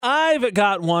I've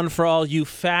got one for all you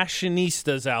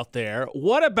fashionistas out there.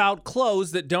 What about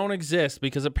clothes that don't exist?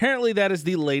 Because apparently that is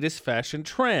the latest fashion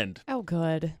trend. Oh,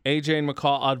 good. AJ and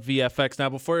McCall on VFX. Now,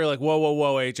 before you're like, whoa,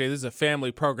 AJ, this is a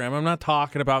family program. I'm not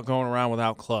talking about going around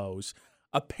without clothes.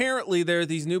 Apparently, there are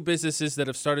these new businesses that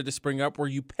have started to spring up where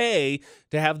you pay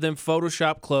to have them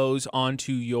Photoshop clothes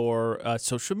onto your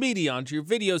social media, onto your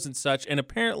videos and such. And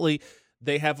apparently,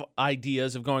 they have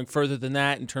ideas of going further than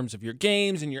that in terms of your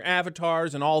games and your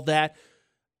avatars and all that.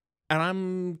 And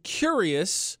I'm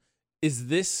curious, is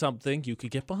this something you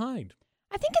could get behind?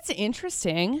 I think it's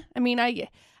interesting. I mean, I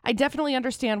definitely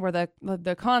understand where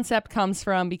the concept comes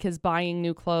from because buying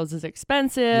new clothes is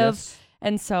expensive. Yes.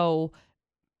 And so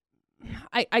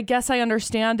I guess I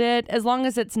understand it as long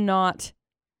as it's not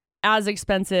as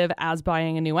expensive as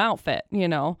buying a new outfit, you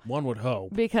know? One would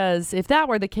hope. Because if that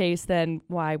were the case, then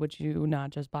why would you not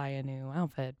just buy a new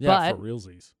outfit? Yeah, for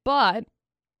realsies. But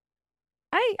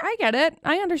I get it.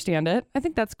 I understand it. I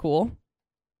think that's cool.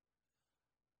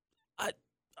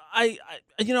 I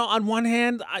on one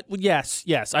hand,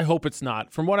 yes, I hope it's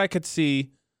not. From what I could see,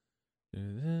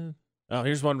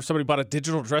 here's one where somebody bought a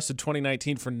digital dress in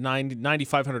 2019 for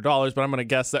 $9,500, but I'm going to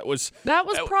guess that was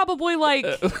probably like...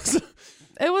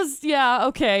 It was, yeah,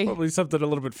 okay. Probably something a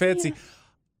little bit fancy.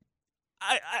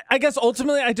 Yeah. I guess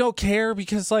ultimately I don't care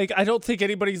because, like, I don't think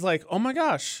anybody's like, oh my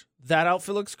gosh, that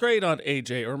outfit looks great on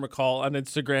AJ or McCall on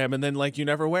Instagram. And then, like, you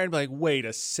never wear it and be like, wait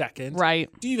a second.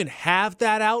 Right. Do you even have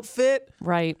that outfit?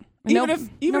 Right. Nobody's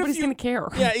going to care.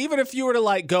 Yeah, even if you were to,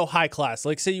 like, go high class,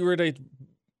 like, say you were to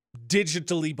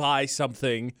digitally buy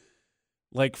something,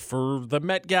 like for the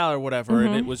Met Gala or whatever,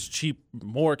 and it was cheap,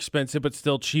 more expensive, but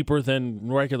still cheaper than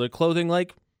regular clothing.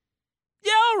 Like,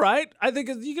 yeah, all right. I think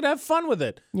you can have fun with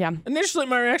it. Yeah. Initially,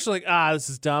 my reaction like, this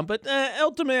is dumb, but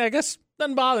ultimately, I guess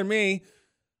doesn't bother me.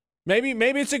 Maybe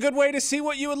it's a good way to see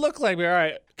what you would look like. All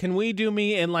right, can we do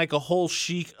me in like a whole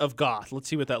chic of goth? Let's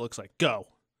see what that looks like. Go.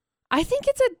 I think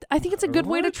it's a good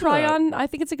way to try on. I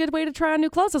think it's a good way to try on new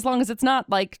clothes as long as it's not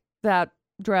like that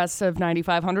dress of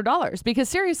 $9,500, because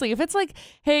seriously, if it's like,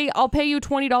 hey, I'll pay you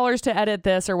 $20 to edit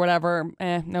this or whatever,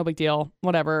 no big deal,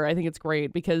 whatever. I think it's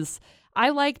great because I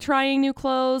like trying new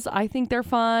clothes. I think they're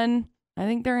fun. I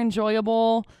think they're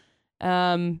enjoyable.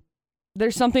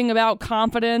 There's something about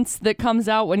confidence that comes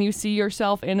out when you see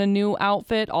yourself in a new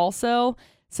outfit also.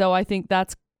 So I think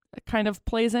that's kind of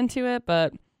plays into it.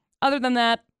 But other than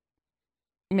that,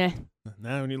 meh.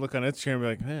 Now when you look on Instagram, you're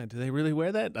like, man, do they really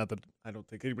wear that? Not that I don't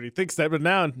think anybody thinks that, but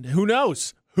now who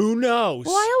knows? Who knows?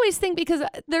 Well, I always think because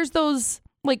there's those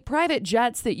like private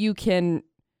jets that you can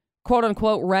quote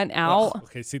unquote rent out.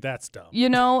 Okay, see, that's dumb. You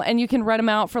know, and you can rent them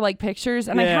out for like pictures.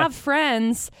 And I have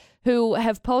friends who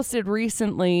have posted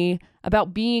recently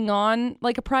about being on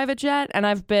like a private jet, and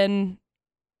I've been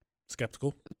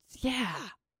skeptical. Yeah.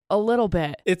 A little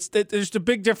bit. There's a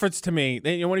big difference to me.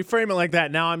 You know, when you frame it like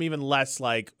that, now I'm even less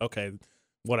like, okay,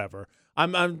 whatever.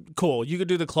 I'm cool. You could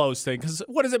do the clothes thing because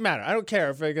what does it matter? I don't care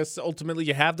if I guess ultimately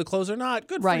you have the clothes or not.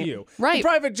 Good for you. Right. The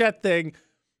private jet thing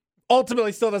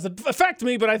ultimately still doesn't affect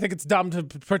me, but I think it's dumb to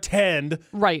pretend.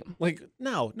 Right. Like,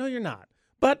 no, you're not.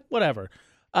 But whatever.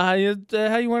 How you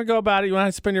want to go about it? You want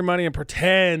to spend your money and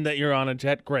pretend that you're on a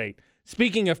jet? Great.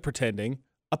 Speaking of pretending.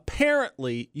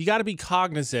 Apparently, you got to be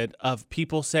cognizant of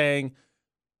people saying,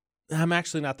 I'm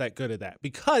actually not that good at that,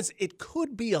 because it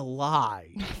could be a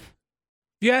lie. If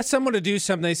you ask someone to do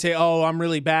something, they say, oh, I'm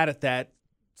really bad at that.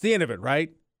 It's the end of it,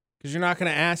 right? Because you're not going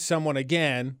to ask someone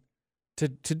again to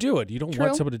do it. You don't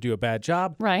want someone to do a bad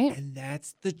job. Right. And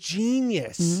that's the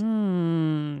genius.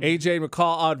 AJ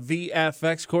McCall on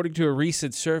VFX. According to a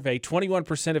recent survey,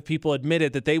 21% of people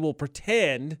admitted that they will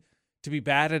pretend to be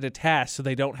bad at a task so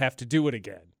they don't have to do it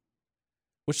again.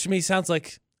 Which to me sounds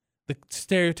like the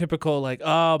stereotypical, like,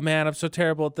 oh man, I'm so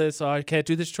terrible at this. Oh, I can't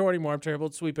do this chore anymore. I'm terrible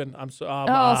at sweeping.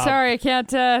 Sorry, I can't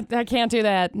do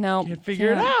that. No. Can't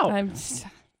figure it out.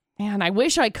 Man, I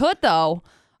wish I could though.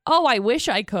 Oh, I wish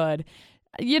I could.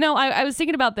 You know, I was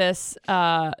thinking about this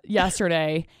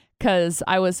yesterday because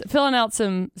I was filling out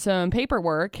some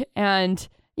paperwork, and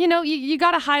you know, you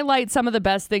got to highlight some of the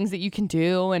best things that you can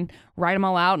do and write them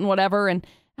all out and whatever. And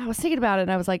I was thinking about it,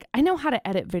 and I was like, I know how to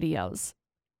edit videos,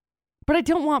 but I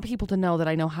don't want people to know that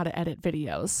I know how to edit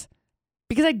videos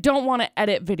because I don't want to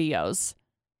edit videos.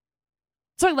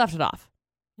 So I left it off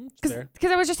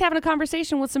because I was just having a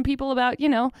conversation with some people about, you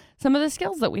know, some of the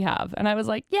skills that we have. And I was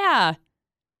like, yeah,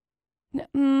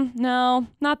 no,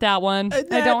 not that one.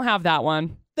 I don't have that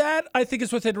one. That I think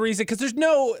is within reason because there's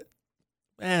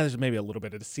maybe a little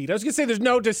bit of deceit. I was going to say there's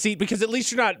no deceit because at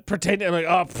least you're not pretending. I'm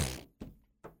like,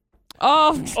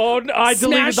 Oh, no, I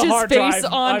deleted the hard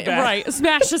drive.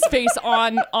 Smash his face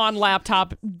on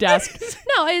laptop desk.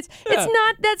 No,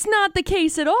 that's not the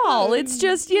case at all. It's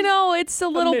just, it's a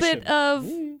little bit of, a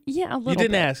little You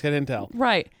didn't ask, I didn't tell.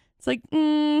 Right. It's like,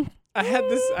 I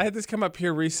had this come up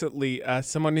here recently.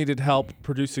 Someone needed help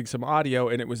producing some audio,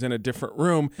 and it was in a different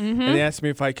room. And they asked me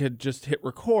if I could just hit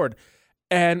record.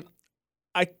 And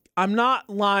I'm not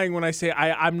lying when I say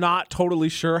I'm not totally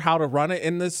sure how to run it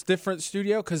in this different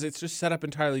studio because it's just set up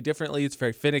entirely differently. It's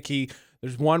very finicky.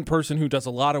 There's one person who does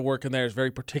a lot of work in there, is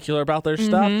very particular about their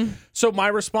stuff. So my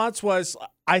response was,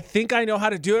 I think I know how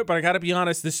to do it, but I got to be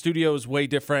honest, this studio is way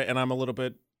different, and I'm a little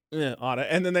bit on it.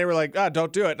 And then they were like,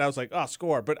 don't do it. And I was like,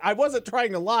 score. But I wasn't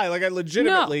trying to lie. Like, I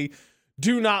legitimately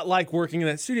do not like working in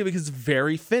that studio because it's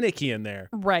very finicky in there.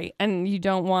 Right. And you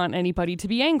don't want anybody to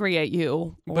be angry at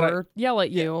you or yell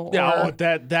at you. Yeah,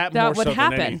 that more would so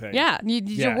happen. Than anything. Yeah.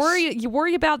 You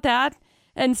worry about that.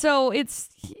 And so it's,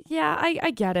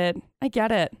 I get it. I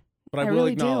get it. But I will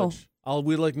really acknowledge.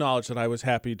 Will acknowledge that I was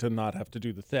happy to not have to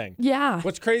do the thing. Yeah.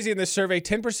 What's crazy in this survey,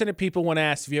 10% of people, when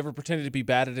asked, have you ever pretended to be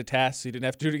bad at a task so you didn't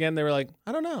have to do it again? They were like,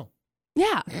 I don't know.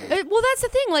 Yeah. Well, that's the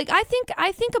thing. Like, I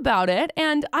think about it,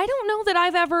 and I don't know that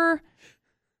I've ever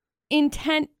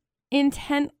intentfully,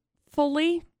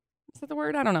 is that the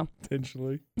word? I don't know.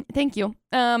 Intentionally. Thank you.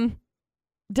 Done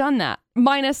that.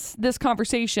 Minus this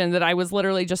conversation that I was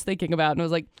literally just thinking about, and I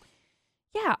was like,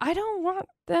 yeah, I don't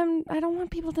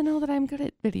want people to know that I'm good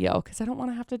at video because I don't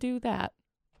want to have to do that.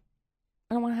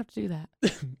 I don't want to have to do that.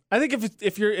 I think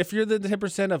if you're the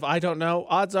 10% of I don't know,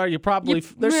 odds are you probably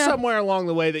there's somewhere along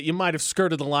the way that you might have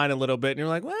skirted the line a little bit, and you're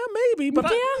like, well, maybe, but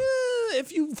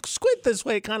if you squint this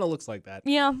way, it kind of looks like that.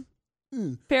 Yeah,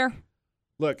 fair.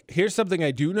 Look, here's something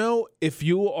I do know. If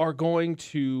you are going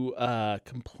to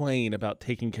complain about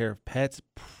taking care of pets,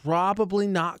 probably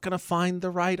not going to find the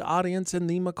right audience in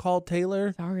the McCall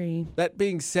Taylor. Sorry. That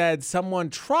being said, someone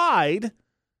tried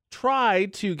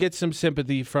to get some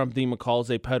sympathy from the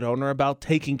McCalls, a pet owner, about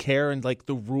taking care and like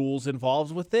the rules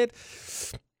involved with it.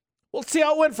 We'll see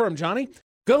how it went for him, Johnny.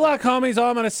 Good luck, homies. All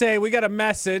I'm going to say, we got a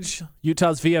message.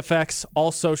 Utah's VFX,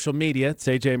 all social media. It's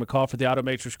AJ McCall for the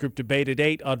Automatrix Group Debate at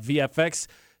 8 on VFX.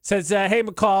 Says, hey,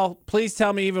 McCall, please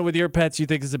tell me even with your pets you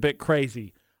think is a bit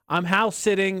crazy. I'm house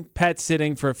sitting, pet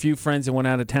sitting for a few friends that went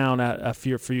out of town a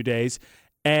few days.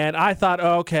 And I thought,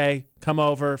 okay, come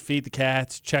over, feed the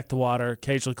cats, check the water,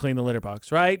 occasionally clean the litter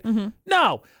box, right?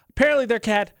 No. Apparently their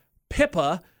cat,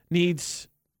 Pippa, needs...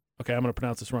 Okay, I'm going to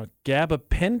pronounce this wrong.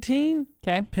 Gabapentin?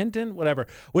 Okay. Pentin? Whatever.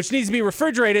 Which needs to be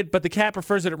refrigerated, but the cat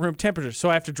prefers it at room temperature. So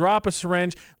I have to draw up a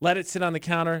syringe, let it sit on the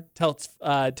counter till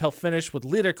finished with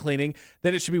litter cleaning.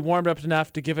 Then it should be warmed up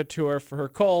enough to give it to her for her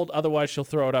cold. Otherwise, she'll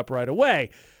throw it up right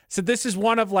away. So this is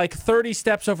one of like 30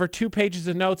 steps over 2 pages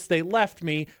of notes they left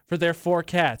me for their 4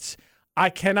 cats.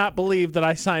 I cannot believe that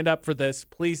I signed up for this.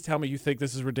 Please tell me you think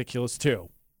this is ridiculous too.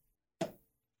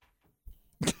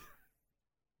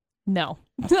 No.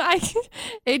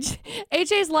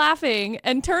 AJ's laughing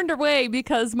and turned away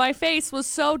because my face was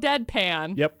so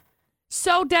deadpan. Yep.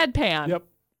 So deadpan. Yep.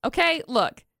 Okay,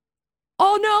 look.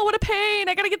 Oh no, what a pain.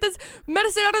 I gotta get this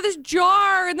medicine out of this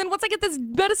jar. And then once I get this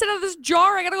medicine out of this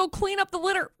jar, I gotta go clean up the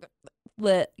litter.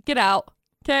 Get out.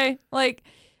 Okay? Like,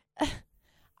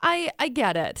 I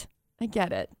get it. I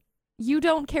get it. You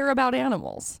don't care about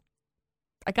animals.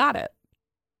 I got it.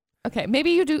 Okay,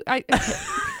 maybe you do.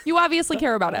 You obviously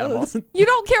care about animals. You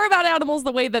don't care about animals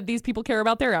the way that these people care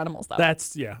about their animals, though.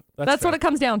 That's what it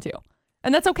comes down to.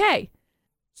 And that's okay.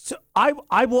 So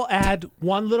I will add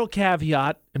one little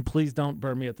caveat, and please don't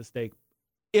burn me at the stake.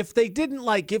 If they didn't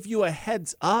give you a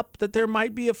heads up that there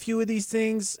might be a few of these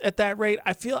things at that rate,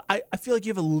 I feel like you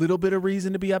have a little bit of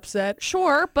reason to be upset.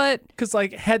 Sure, but because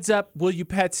heads up, will you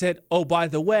pet sit? Oh, by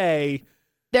the way,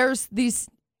 there's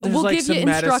we'll give you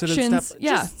instructions.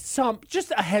 Yeah,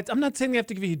 just a heads. I'm not saying they have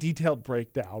to give you a detailed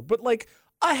breakdown, but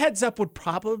a heads up would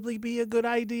probably be a good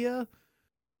idea.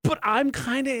 But I'm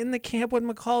kind of in the camp with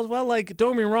McCall as well. Don't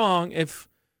get me wrong, if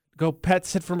go pet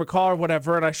sit for McCall or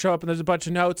whatever, and I show up and there's a bunch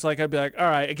of notes, I'd be like, all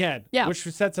right, again, wish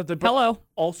we said something. But hello.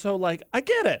 Also, I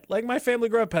get it. My family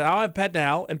grew up pet. I don't have a pet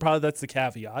now, and probably that's the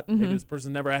caveat. Mm-hmm. Maybe this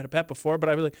person never had a pet before, but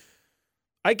I'd be like,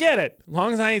 I get it. As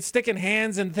long as I ain't sticking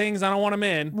hands in things I don't want them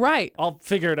in, right? I'll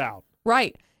figure it out.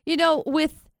 Right.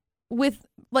 With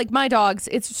my dogs,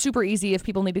 it's super easy if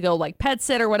people need to go pet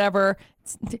sit or whatever.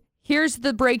 Here's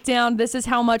the breakdown. This is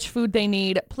how much food they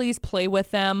need. Please play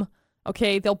with them.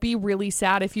 Okay, they'll be really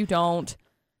sad if you don't.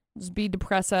 Just be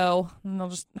depresso, and they'll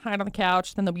just hide on the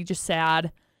couch. Then they'll be just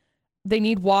sad. They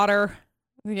need water.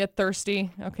 They get thirsty.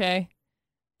 Okay,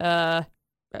 that's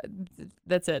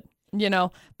it.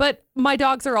 But my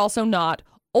dogs are also not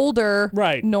older,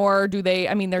 Right. nor do they,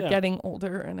 I mean, they're Yeah. getting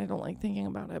older, and I don't like thinking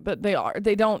about it, but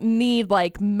they don't need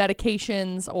like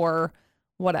medications or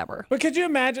whatever. But could you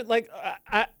imagine, like,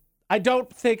 I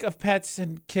don't think of pets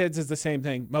and kids as the same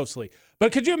thing, mostly.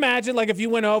 But could you imagine, like, if you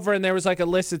went over and there was, like, a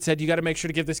list that said you got to make sure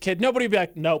to give this kid, nobody would be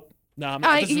like, nope, no,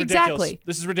 this is ridiculous. Exactly.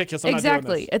 This is ridiculous. I'm not Exactly.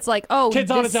 doing this. It's like, oh, Kid's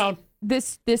on his own.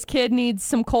 This kid needs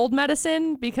some cold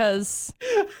medicine because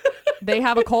they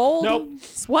have a cold? Nope.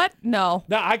 What? No.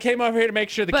 No, I came over here to make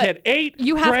sure the But kid ate,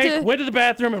 you have drank, to- went to the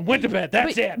bathroom, and went to bed.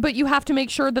 That's it. But you have to make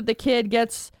sure that the kid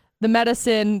gets the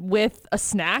medicine with a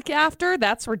snack after?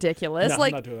 That's ridiculous. No,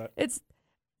 like, I'm not doing that. It's,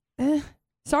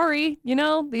 sorry,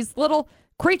 these little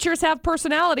creatures have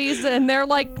personalities, and they're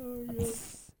like,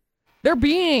 they're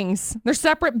beings. They're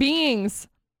separate beings.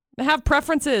 They have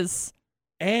preferences.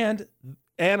 And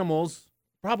animals,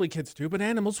 probably kids too, but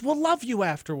animals will love you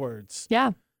afterwards.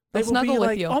 Yeah. They They'll will be snuggle with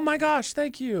like, you. oh my gosh,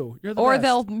 thank you. You're the Or best.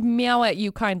 they'll meow at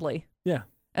you kindly Yeah.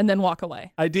 and then walk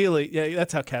away. Ideally, yeah,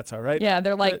 that's how cats are, right? Yeah,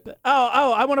 they're like,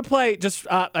 I want to play.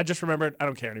 I just remembered. I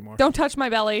don't care anymore. don't touch my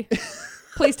belly.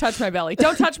 Please touch my belly.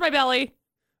 Don't touch my belly.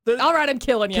 All right, I'm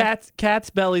killing you. Cats'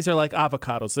 bellies are like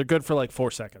avocados. They're good for like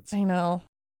 4 seconds. I know.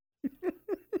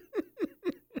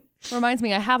 Reminds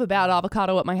me, I have a bad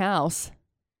avocado at my house.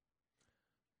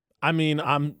 I mean,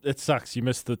 it sucks. You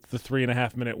missed the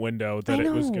 3.5 minute window that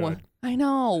it was good. I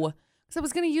know. Because I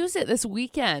was going to use it this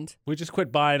weekend. We just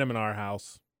quit buying them in our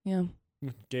house. Yeah.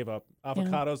 Gave up.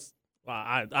 Avocados,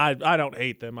 I don't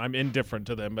hate them. I'm indifferent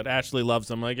to them, but Ashley loves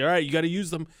them. Like, all right, you got to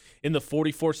use them in the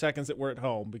 44 seconds that we're at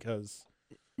home because.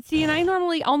 See, and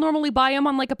I'll normally buy them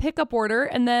on like a pickup order,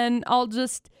 and then I'll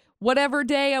just, whatever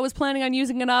day I was planning on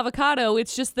using an avocado,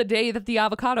 it's just the day that the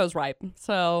avocado's ripe.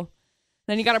 So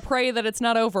then you got to pray that it's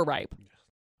not overripe.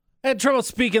 I had trouble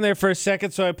speaking there for a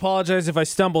second, so I apologize if I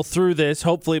stumble through this.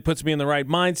 Hopefully it puts me in the right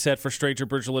mindset for Stranger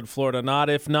Bridgeland, Florida.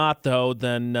 If not, though,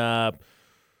 then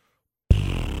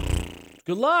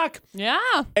good luck. Yeah.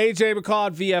 AJ McCall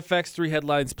at VFX, 3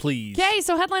 headlines, please. Okay,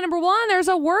 so headline number 1, there's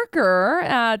a worker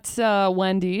at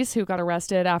Wendy's who got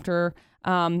arrested after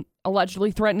allegedly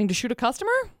threatening to shoot a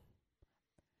customer.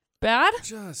 Bad,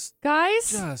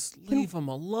 guys? Just leave them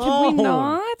alone. Can we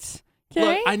not?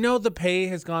 Okay. Look, I know the pay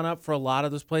has gone up for a lot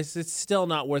of those places. It's still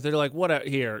not worth it. They're like, what?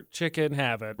 Here, chicken,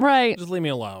 have it. Right. Just leave me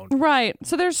alone. Right.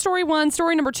 So there's story 1.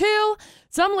 Story number 2,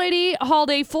 some lady hauled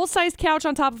a full-sized couch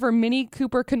on top of her Mini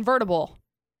Cooper convertible.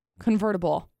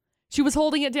 She was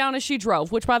holding it down as she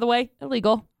drove, which, by the way,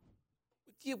 illegal.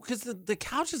 Yeah, because the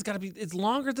couch has got to be, it's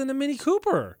longer than the Mini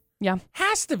Cooper. Yeah.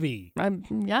 Has to be.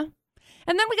 Yeah.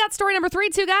 And then we got story number 3,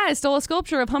 2 guys stole a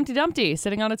sculpture of Humpty Dumpty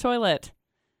sitting on a toilet.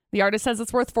 The artist says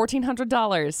it's worth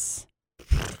 $1,400.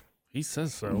 He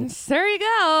says so. There you go.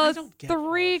 I don't get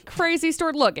 3 crazy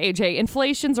stories. Look, AJ,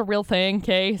 inflation's a real thing,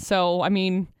 okay? So, I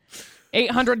mean,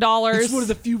 $800. It's one of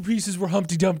the few pieces where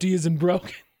Humpty Dumpty isn't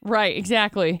broken. Right,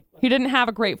 exactly. He didn't have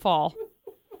a great fall.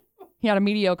 He had a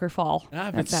mediocre fall.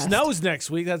 If it snows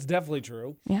next week, that's definitely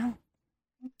true. Yeah.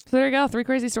 So there you go. 3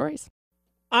 crazy stories.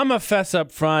 I'm a fess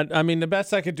up front. I mean, the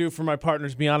best I could do for my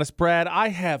partners, be honest, Brad, I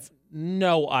have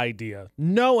no idea,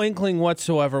 no inkling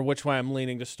whatsoever which way I'm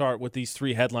leaning to start with these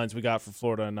 3 headlines we got for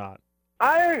Florida or not.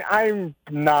 I'm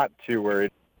not too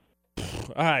worried. All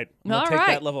right. I'm going to take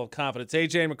that level of confidence.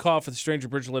 AJ and McCall for the Stranger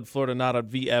Bridgeland, Florida, not on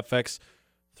VFX.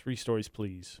 3 stories,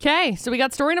 please. Okay, so we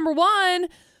got story number 1.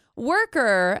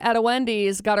 Worker at a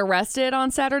Wendy's got arrested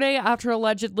on Saturday after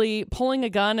allegedly pulling a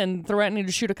gun and threatening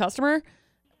to shoot a customer.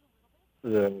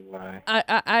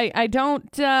 I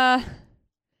don't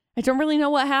really know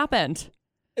what happened.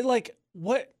 Like,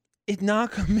 what? It's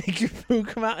not going to make your food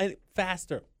come out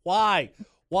faster. Why?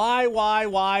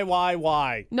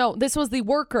 Why? No, this was the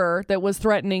worker that was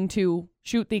threatening to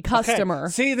shoot the customer.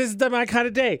 Okay. See, this is my kind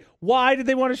of day. Why did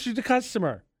they want to shoot the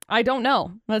customer? I don't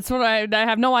know. That's what I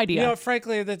have no idea. You know,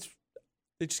 frankly, they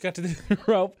just got to the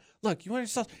rope. Look, you want your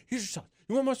sauce? Here's your sauce.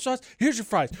 You want more sauce? Here's your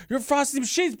fries. Your frosty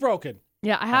machine's broken.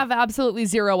 Yeah, I have absolutely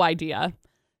zero idea.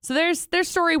 So there's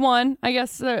story 1. I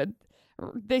guess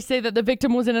they say that the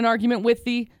victim was in an argument with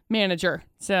the manager.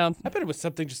 So I bet it was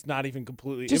something just not even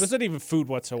completely. It wasn't even food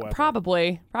whatsoever.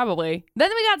 Probably.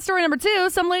 Then we got story number 2.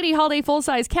 Some lady hauled a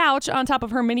full-size couch on top of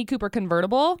her Mini Cooper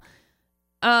convertible.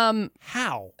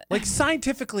 How? Like,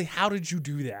 scientifically, how did you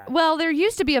do that? Well, there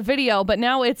used to be a video, but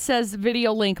now it says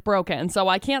video link broken, so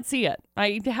I can't see it.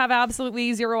 I have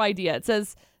absolutely zero idea. It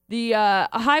says the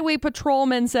highway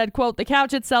patrolman said, quote, "The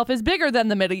couch itself is bigger than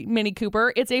the Mini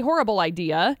Cooper. It's a horrible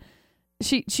idea."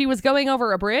 She was going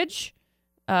over a bridge.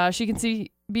 She can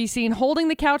be seen holding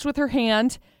the couch with her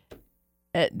hand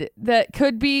that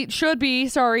should be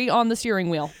on the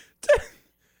steering wheel.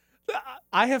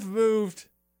 I have moved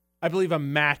I believe a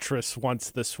mattress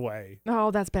once this way.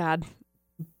 Oh, that's bad.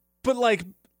 But like,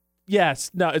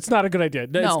 yes, no, it's not a good idea.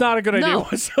 No. It's not a good idea No.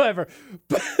 whatsoever.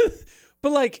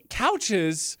 But like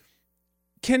couches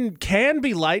can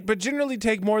be light, but generally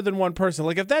take more than one person.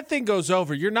 Like if that thing goes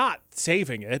over, you're not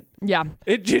saving it. Yeah.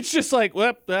 It's just like,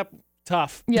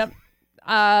 tough. Yep.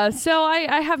 So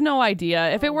I have no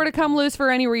idea. If it were to come loose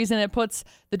for any reason, it puts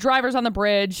the drivers on the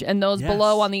bridge and those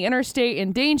below on the interstate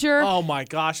in danger. Oh my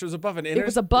gosh, it was above an interstate. It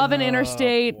was above an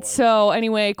interstate. Boy. So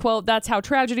anyway, quote, that's how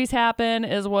tragedies happen,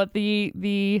 is what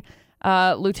the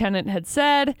lieutenant had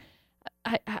said.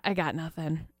 I got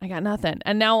nothing.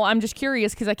 And now I'm just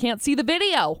curious because I can't see the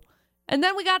video. And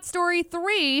then we got story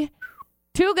 3.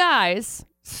 2 guys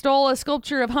stole a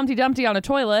sculpture of Humpty Dumpty on a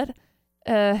toilet.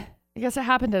 I guess it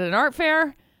happened at an art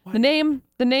fair. What? The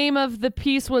name of the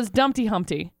piece was Dumpty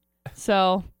Humpty.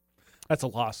 So that's a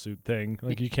lawsuit thing.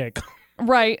 Like you can't.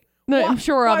 Right. I'm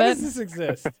sure of it. Why does this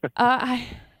exist?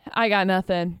 I got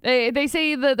nothing. They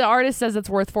say that the artist says it's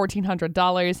worth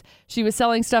 $1,400. She was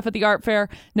selling stuff at the art fair.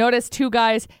 Noticed 2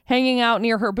 guys hanging out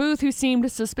near her booth who seemed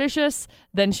suspicious.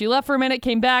 Then she left for a minute,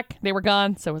 came back. They were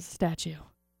gone. So was the statue.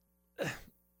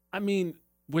 I mean,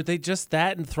 were they just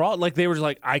that enthralled? Like they were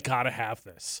like, I gotta have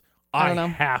this. I don't know.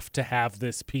 Have to have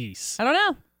this piece. I don't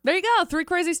know. There you go. 3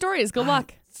 crazy stories. Good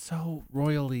luck. So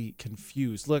royally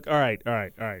confused. Look, all right.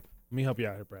 Let me help you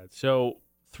out here, Brad. So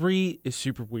 3 is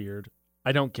super weird.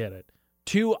 I don't get it.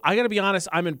 2, I got to be honest,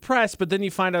 I'm impressed, but then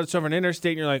you find out it's over an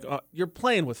interstate and you're like, oh, you're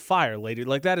playing with fire, lady.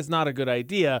 Like, that is not a good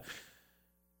idea.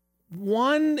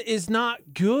 1 is not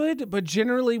good, but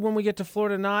generally when we get to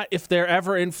Florida, not. If they're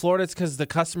ever in Florida, it's because the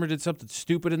customer did something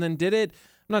stupid and then did it.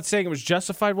 I'm not saying it was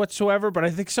justified whatsoever, but I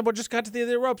think someone just got to the end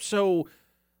of the rope. So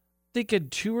thinking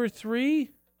 2 or 3?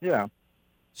 Yeah.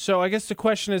 So I guess the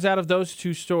question is, out of those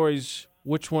 2 stories,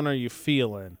 which one are you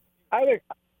feeling?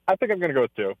 I think I'm going to go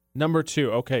with 2. Number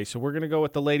 2. Okay, so we're going to go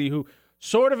with the lady who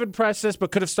sort of impressed us,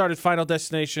 but could have started Final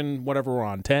Destination, whatever we're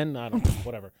on, 10? I don't know,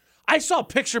 whatever. I saw a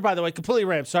picture, by the way, completely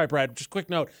random. Sorry, Brad, just quick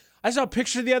note. I saw a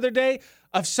picture the other day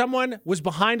of someone was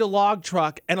behind a log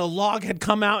truck, and a log had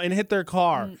come out and hit their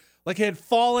car. Like it had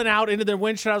fallen out into their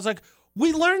windshield. I was like,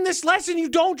 we learned this lesson. You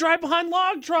don't drive behind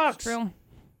log trucks. True.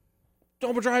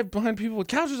 Don't drive behind people with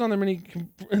couches on their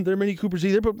Mini Coopers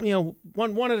either, but,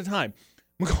 one at a time.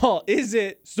 McCall, is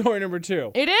it story number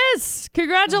 2? It is.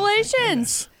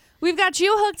 Congratulations. We've got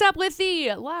you hooked up with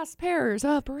the last pairs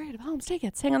of Parade of Homes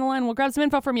tickets. Hang on the line. We'll grab some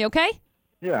info from you, okay?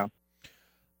 Yeah.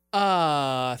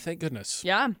 Thank goodness.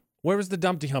 Yeah. Where was the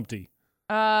Dumpty Humpty?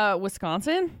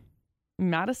 Wisconsin?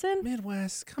 Madison?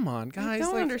 Midwest. Come on, guys. I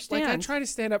don't understand. Like I try to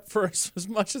stand up for us as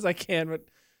much as I can, but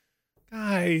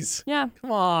guys. Yeah.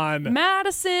 Come on.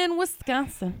 Madison,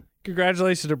 Wisconsin.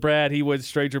 Congratulations to Brad. He wins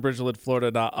Stranger Bridgeland, Florida,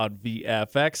 not on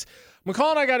VFX. McCall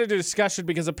and I got into a discussion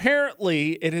because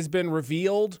apparently it has been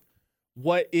revealed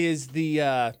what is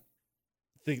the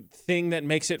thing that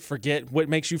makes you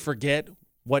forget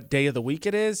what day of the week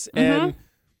it is. And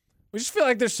we just feel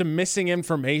like there's some missing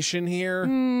information here.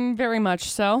 Very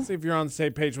much so. See if you're on the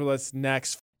same page with us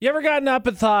next. You ever gotten up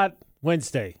and thought,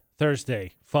 Wednesday,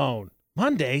 Thursday, phone,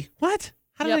 Monday? What?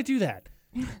 How did I do that?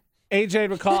 AJ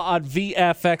and McCall on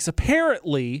VFX.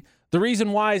 Apparently, the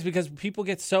reason why is because people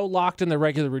get so locked in their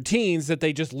regular routines that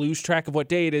they just lose track of what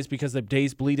day it is because the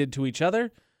days bleed into each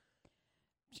other.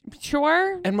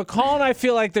 Sure. And McCall and I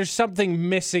feel like there's something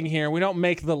missing here. We don't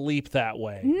make the leap that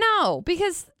way. No,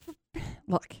 because,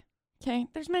 look, okay,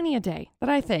 there's many a day that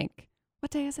I think, what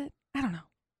day is it? I don't know.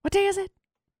 What day is it?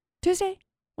 Tuesday?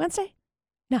 Wednesday?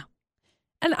 No.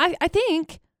 And I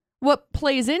think what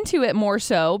plays into it more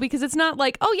so, because it's not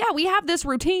like, oh, yeah, we have this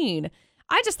routine.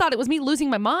 I just thought it was me losing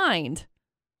my mind.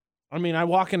 I mean, I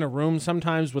walk in a room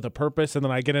sometimes with a purpose, and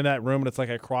then I get in that room, and it's like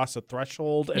I cross a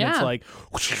threshold, and it's like...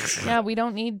 Yeah, we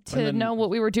don't need to know what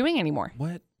we were doing anymore.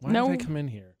 What? Why did I come in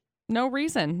here? No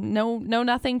reason. No,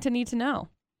 nothing to need to know.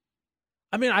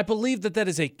 I mean, I believe that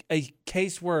is a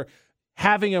case where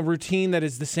having a routine that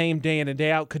is the same day in and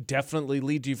day out could definitely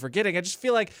lead to you forgetting. I just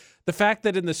feel like the fact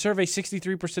that in the survey,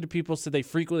 63% of people said they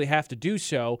frequently have to do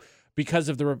so because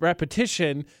of the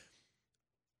repetition...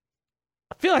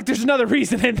 I feel like there's another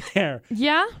reason in there.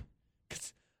 Yeah?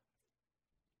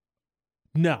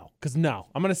 No.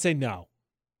 I'm going to say no.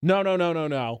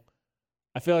 No.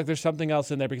 I feel like there's something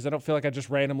else in there because I don't feel like I just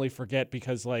randomly forget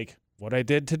because, like, what I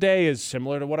did today is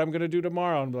similar to what I'm going to do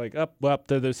tomorrow. I'm like,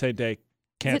 they're the same day.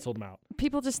 Canceled them out.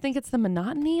 People just think it's the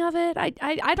monotony of it.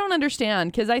 I don't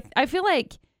understand because I feel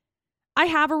like I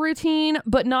have a routine,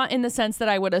 but not in the sense that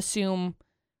I would assume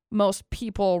most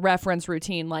people reference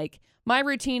routine. Like, my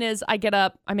routine is I get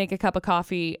up, I make a cup of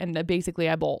coffee, and basically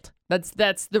I bolt.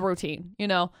 That's the routine, you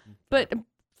know? But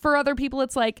for other people,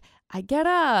 it's like, I get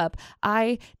up,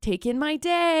 I take in my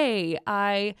day,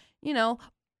 I,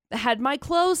 had my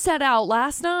clothes set out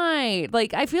last night.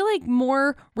 Like, I feel like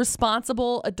more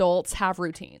responsible adults have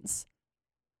routines,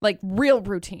 like real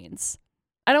routines.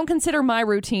 I don't consider my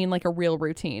routine like a real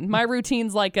routine. My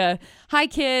routine's like hi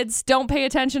kids, don't pay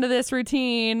attention to this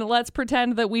routine. Let's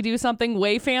pretend that we do something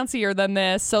way fancier than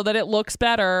this so that it looks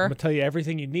better. I'm going to tell you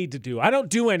everything you need to do. I don't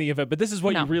do any of it, but this is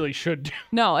what you really should do.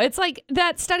 No, it's like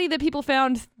that study that people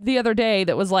found the other day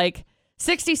that was like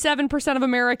 67% of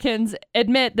Americans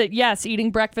admit that, yes,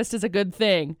 eating breakfast is a good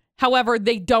thing. However,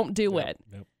 they don't do it.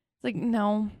 Nope. It's like,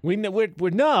 no. We no.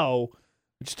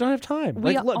 We just don't have time.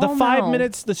 We Like, look, all the 5 know.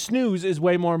 minutes, the snooze is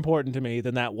way more important to me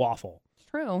than that waffle.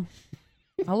 True.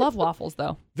 I love waffles,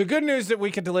 though. The good news that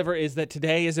we can deliver is that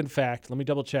today is, in fact, let me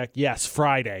double check. Yes,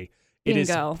 Friday. It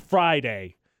Bingo. is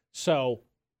Friday. So,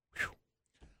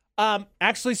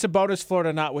 actually, Sabonis,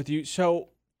 Florida, not with you. So,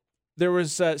 there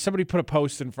was somebody put a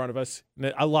post in front of us.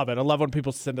 And I love it. I love when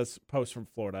people send us posts from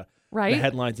Florida. Right? The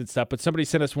headlines and stuff. But somebody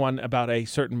sent us one about a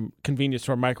certain convenience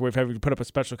store microwave having to put up a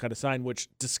special kind of sign, which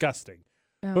disgusting.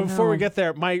 Oh, But before we no. get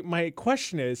there, my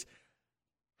question is,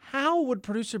 how would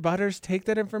Producer Butters take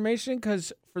that information?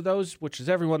 Because for those, which is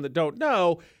everyone that don't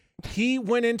know, he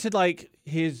went into like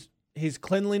his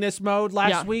cleanliness mode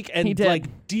last week he and did.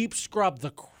 like deep scrubbed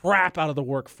the crap out of the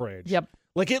work fridge. Yep.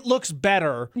 Like it looks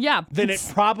better than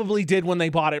it probably did when they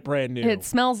bought it brand new. It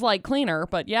smells like cleaner,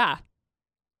 but yeah.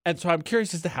 And so I'm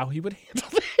curious as to how he would handle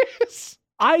this.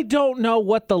 I don't know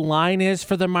what the line is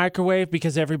for the microwave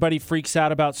because everybody freaks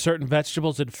out about certain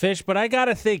vegetables and fish, but I got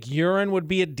to think urine would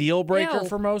be a deal breaker Ew.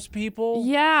 for most people.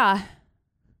 Yeah.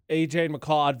 AJ and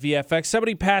McCall at VFX.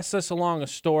 Somebody passed us along a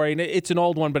story, and it's an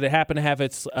old one, but it happened to have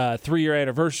its 3-year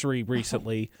anniversary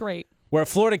recently, Great. where a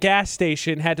Florida gas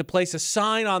station had to place a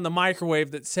sign on the microwave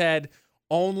that said,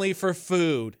 only for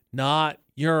food, not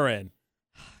urine.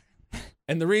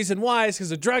 And the reason why is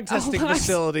because a drug testing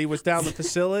facility was down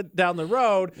the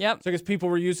road. Yep. So I guess people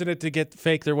were using it to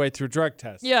fake their way through drug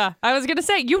tests. Yeah. I was going to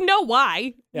say, you know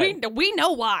why. Yeah. We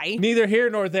know why. Neither here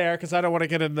nor there, because I don't want to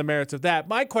get into the merits of that.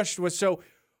 My question was, so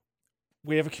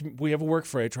we have a work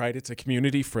fridge, right? It's a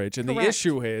community fridge. And the Correct.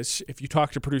 issue is, if you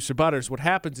talk to Producer Butters, what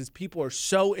happens is people are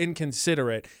so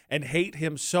inconsiderate and hate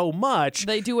him so much.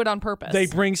 They do it on purpose. They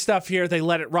bring stuff here, they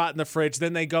let it rot in the fridge,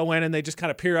 then they go in and they just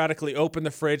kind of periodically open the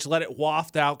fridge, let it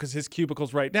waft out because his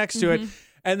cubicle's right next to it,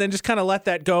 and then just kind of let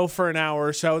that go for an hour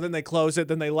or so. Then they close it,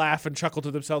 then they laugh and chuckle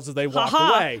to themselves as they walk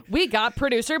away. We got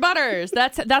Producer Butters.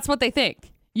 That's what they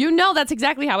think. You know that's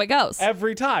exactly how it goes.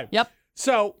 Every time. Yep.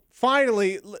 So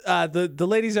finally, the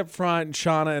ladies up front, and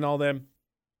Shauna and all them,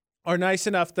 are nice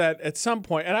enough that at some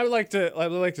point, and I would like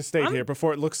to state here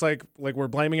before it looks like we're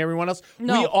blaming everyone else.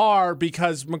 No. We are,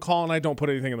 because McCall and I don't put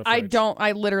anything in the fridge.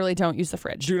 I literally don't use the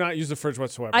fridge. Do not use the fridge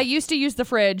whatsoever. I used to use the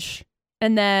fridge,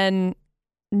 and then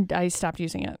I stopped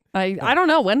using it. I don't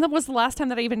know. When was the last time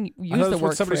that I even I used thought the it was when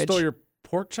work somebody fridge? stole your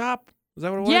pork chop. Is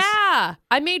that what it was? Yeah.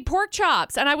 I made pork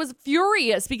chops, and I was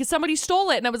furious because somebody stole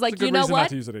it, and I was like, It's a good you know reason what? not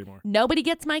to use it anymore. Nobody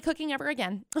gets my cooking ever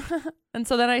again. And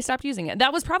so then I stopped using it.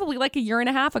 That was probably like 1.5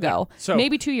 years ago. So,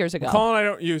 maybe 2 years ago. McCall and I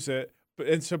don't use it.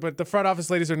 But the front office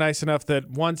ladies are nice enough that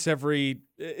once every,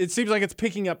 it seems like it's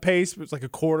picking up pace. It's like a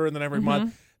quarter, and then every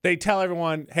month they tell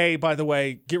everyone, hey, by the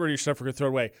way, get rid of your stuff. We're going to throw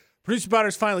it away. Producer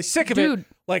Butter's finally sick of it.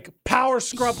 Like, power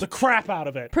scrub the crap out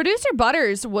of it. Producer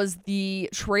Butters was the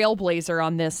trailblazer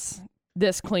on this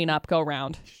cleanup go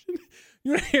round.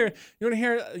 You want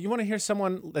to hear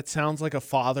someone that sounds like a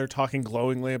father talking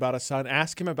glowingly about a son?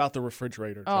 Ask him about the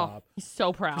refrigerator job. He's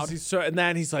so proud. And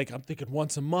then he's like, I'm thinking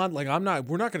once a month. Like,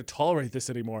 we're not going to tolerate this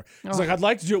anymore. He's like, I'd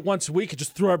like to do it once a week and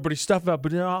just throw everybody's stuff out,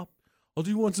 but I'll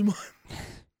do once a month.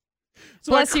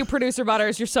 So Bless you, Producer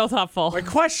Butters. You're so thoughtful. My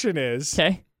question is,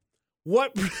 Okay.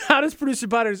 how does Producer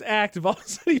Butters act if all of a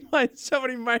sudden he finds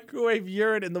somebody microwave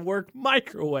urine in the work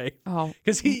microwave? Oh.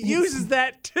 Because he uses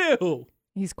that too.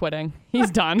 He's quitting. He's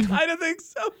done. I don't think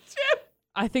so, too.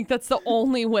 I think that's the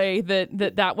only way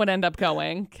that would end up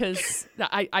going, because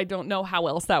I don't know how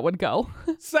else that would go.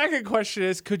 Second question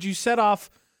is, could you set off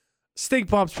stink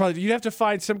bombs? Probably. You'd have to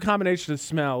find some combination of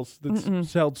smells that's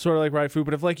smelled sort of like right food.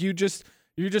 But if like you just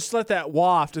let that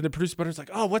waft, and the Producer Butter's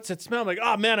like, oh, what's that smell? I'm like,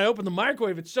 oh man, I opened the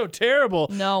microwave. It's so terrible.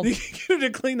 No. You can get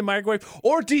it to clean the microwave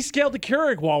or descale the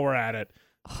Keurig while we're at it.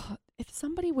 If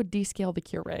somebody would descale the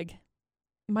Keurig,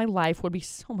 my life would be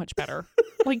so much better.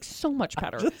 Like, so much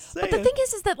better. But the thing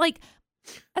is that, like,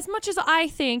 as much as I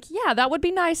think, yeah, that would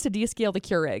be nice to descale the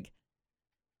Keurig,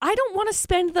 I don't want to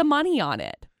spend the money on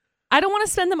it. I don't want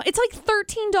to spend it's like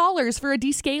 $13 for a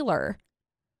descaler.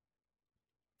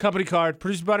 Company card.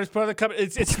 Producer Butters put on the company.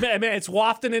 It's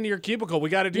wafting into your cubicle. We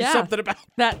got to do something about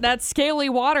that scaly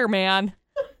water, man.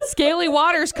 Scaly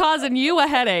water's causing you a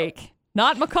headache.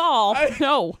 Not McCall.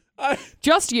 No.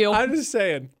 Just you. I'm just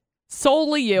saying.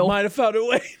 Solely you. Might have found a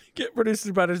way to get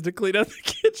Producer Butters to clean up the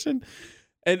kitchen.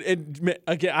 And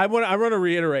again, I want to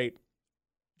reiterate,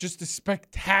 just a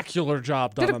spectacular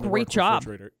job done Did a on the great work job.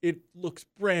 refrigerator. It looks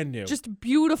brand new. Just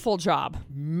beautiful job.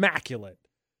 Immaculate.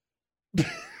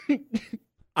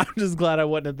 I'm just glad I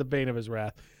wasn't at the bane of his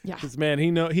wrath. Yeah. Because man,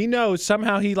 he knows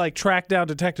somehow he like tracked down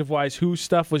detective wise whose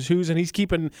stuff was whose, and he's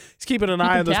keeping an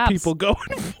eye on those tabs. people going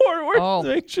forward Oh. to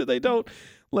make sure they don't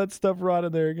let stuff rot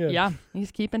in there again. Yeah,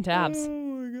 he's keeping tabs. Oh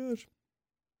my gosh.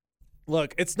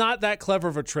 Look, it's not that clever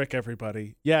of a trick,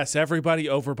 everybody. Yes, everybody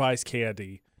overbuys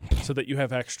candy so that you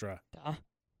have extra. Duh.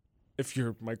 If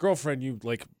you're my girlfriend, you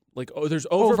there's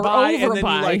overbuy and then you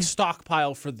Overbuy. like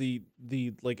stockpile for the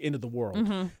like end of the world.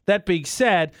 Mm-hmm. That being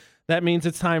said, that means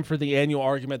it's time for the annual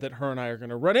argument that her and I are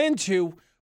going to run into.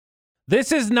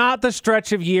 This is not the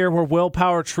stretch of year where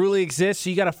willpower truly exists, so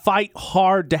you got to fight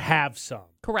hard to have some.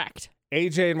 Correct.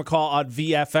 AJ and McCall on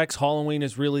VFX. Halloween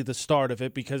is really the start of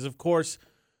it because, of course,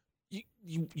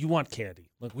 you want candy.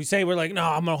 Like we say, we're like, no,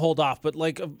 I'm going to hold off. But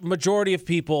like a majority of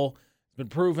people, it's been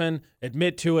proven,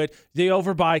 admit to it, they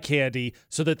overbuy candy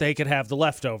so that they can have the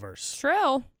leftovers.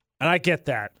 True. And I get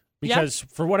that because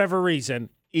for whatever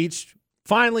reason, each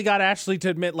finally got Ashley to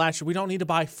admit last year, we don't need to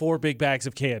buy 4 big bags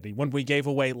of candy when we gave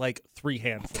away like 3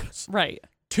 handfuls. Right.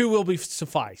 2 will be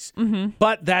suffice. Mm-hmm.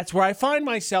 But that's where I find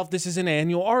myself. This is an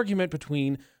annual argument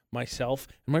between myself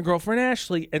and my girlfriend,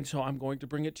 Ashley. And so I'm going to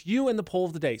bring it to you in the poll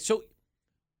of the day. So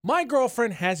my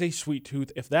girlfriend has a sweet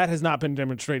tooth, if that has not been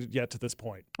demonstrated yet to this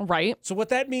point. Right. So what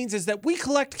that means is that we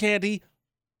collect candy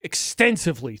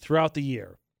extensively throughout the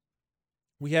year.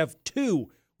 We have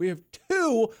two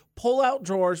pull-out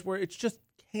drawers where it's just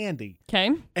candy.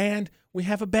 Okay. And we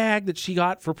have a bag that she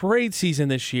got for parade season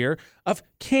this year of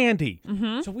candy.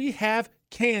 Mm-hmm. So we have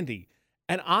candy.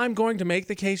 And I'm going to make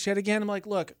the case yet again. I'm like,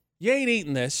 look, you ain't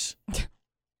eating this.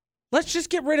 Let's just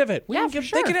get rid of it.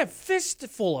 They can have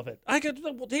fistful of it.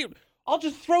 I'll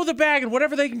just throw the bag and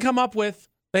whatever they can come up with,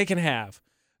 they can have.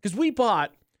 Because we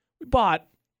bought a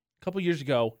couple years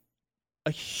ago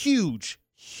a huge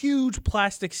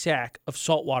plastic sack of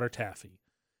saltwater taffy.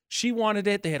 She wanted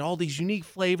it. They had all these unique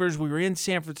flavors. We were in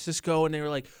San Francisco, and they were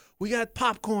like, we got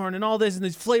popcorn and all this, and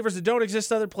these flavors that don't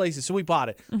exist other places. So we bought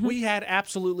it. Mm-hmm. We had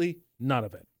absolutely none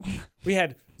of it. We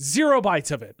had 0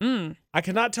 bites of it. I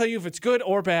cannot tell you if it's good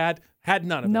or bad. Had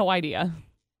none of it. No idea.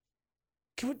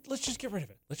 Let's just get rid of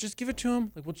it. Let's just give it to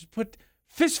them. Like, we'll just put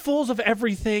fistfuls of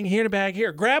everything here in a bag.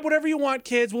 Here, grab whatever you want,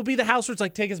 kids. We'll be the house where it's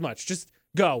like, take as much. Just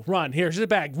go, run. Here's the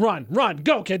bag. Run,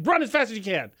 go, kid. Run as fast as you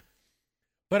can.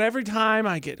 But every time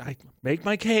I make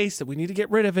my case that we need to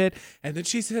get rid of it, and then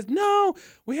she says, no,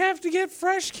 we have to get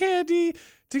fresh candy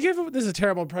to give away. This is a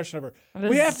terrible impression of her.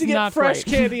 We have to get fresh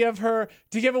candy of her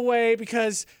to give away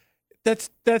because that's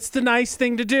the nice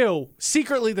thing to do.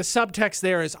 Secretly, the subtext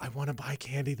there is, I want to buy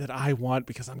candy that I want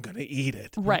because I'm going to eat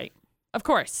it. Right. Of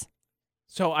course.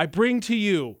 So I bring to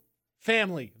you,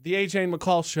 family, the AJ and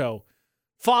McCall show,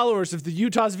 followers of the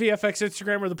Utah's VFX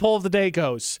Instagram where the poll of the day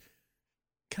goes,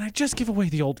 can I just give away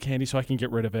the old candy so I can get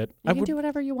rid of it? You can do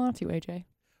whatever you want to, AJ.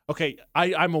 Okay,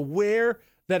 I'm aware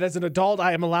that as an adult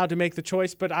I am allowed to make the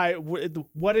choice, but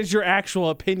what is your actual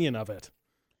opinion of it?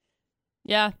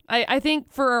 Yeah, I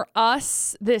think for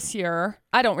us this year,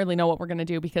 I don't really know what we're going to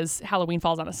do because Halloween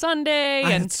falls on a Sunday.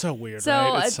 And it's so weird, so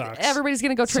right? It sucks. Everybody's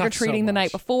going to go trick-or-treating the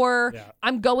night before. Yeah.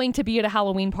 I'm going to be at a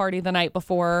Halloween party the night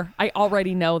before. I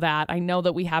already know that. I know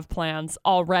that we have plans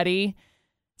already.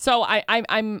 So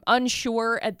I'm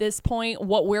unsure at this point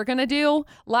what we're going to do.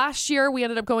 Last year, we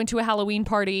ended up going to a Halloween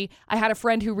party. I had a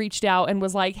friend who reached out and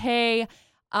was like, hey,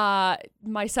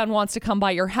 my son wants to come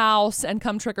by your house and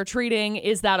come trick-or-treating.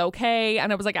 Is that okay?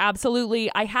 And I was like,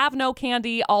 absolutely. I have no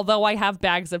candy, although I have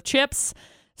bags of chips.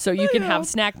 So you can have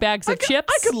snack bags of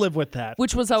chips. I could live with that.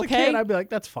 Which was As a okay. kid, I'd be like,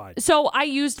 that's fine. So I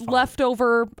used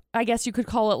leftover, I guess you could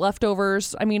call it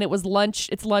leftovers. I mean, it was lunch.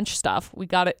 It's lunch stuff. We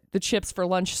got the chips for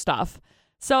lunch stuff.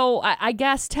 So I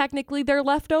guess technically they're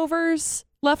leftovers,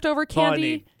 leftover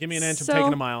candy. Funny. Give me an inch. I'm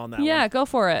taking a mile on that one. Yeah, go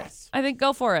for it. Yes. I think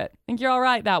go for it. I think you're all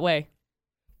right that way.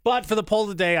 But for the poll of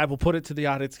the day, I will put it to the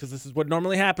audience because this is what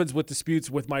normally happens with disputes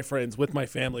with my friends, with my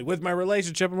family, with my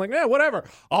relationship. I'm like, yeah, whatever.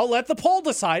 I'll let the poll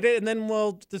decide it, and then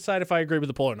we'll decide if I agree with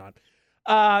the poll or not.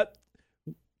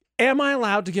 Am I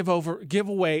allowed to give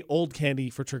away old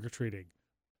candy for trick-or-treating?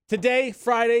 Today,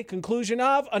 Friday, conclusion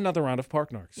of another round of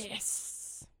Park Narcs.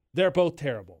 Yes. They're both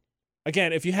terrible.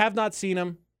 Again, if you have not seen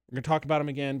them, we're going to talk about them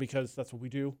again because that's what we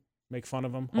do. make fun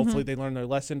of them. Hopefully they learn their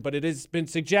lesson. But it has been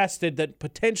suggested that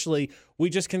potentially we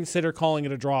just consider calling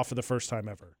it a draw for the first time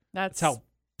ever. That's how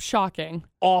shocking.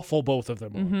 Awful both of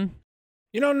them are.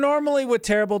 You know, normally with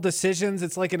terrible decisions,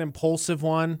 it's like an impulsive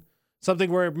one.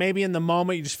 Something where maybe in the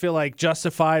moment you just feel like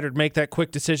justified or make that quick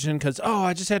decision because,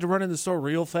 I just had to run in the store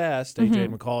real fast, AJ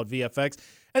and McCall at VFX.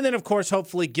 And then, of course,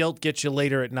 hopefully guilt gets you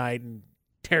later at night and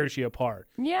tears you apart.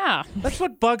 Yeah. That's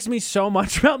what bugs me so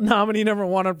much about nominee number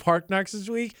 1 on Park Narks this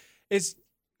week is,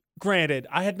 granted,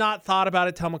 I had not thought about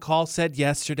it till McCall said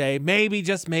yesterday. Maybe,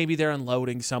 just maybe they're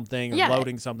unloading something or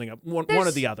loading something up. One or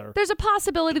the other. There's a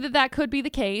possibility that could be the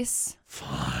case.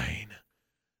 Fine.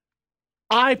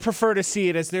 I prefer to see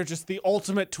it as they're just the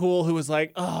ultimate tool who is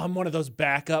like, I'm one of those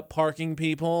backup parking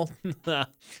people.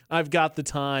 I've got the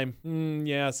time.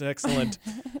 Yes, excellent.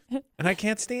 And I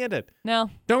can't stand it. No.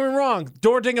 Don't get me wrong.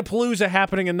 Door-ding-a-palooza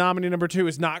happening in nominee number 2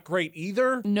 is not great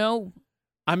either. No.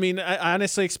 I mean, I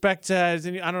honestly expect, I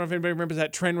don't know if anybody remembers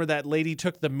that trend where that lady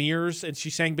took the mirrors and she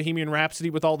sang Bohemian Rhapsody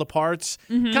with all the parts.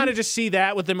 Kind of just see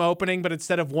that with them opening, but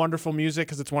instead of wonderful music,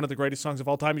 because it's one of the greatest songs of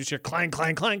all time, you just hear clang,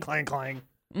 clang, clang, clang, clang.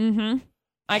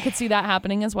 I could see that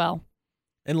happening as well.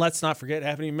 And let's not forget,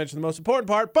 haven't even mentioned the most important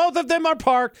part, both of them are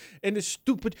parked in the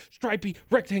stupid, stripy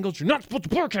rectangles you're not supposed to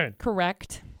park in.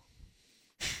 Correct.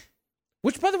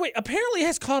 Which, by the way, apparently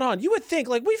has caught on. You would think,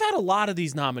 like, we've had a lot of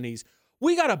these nominees.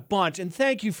 We got a bunch, and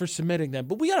thank you for submitting them,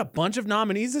 but we got a bunch of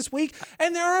nominees this week,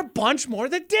 and there are a bunch more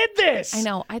that did this. I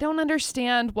know. I don't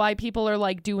understand why people are,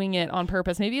 like, doing it on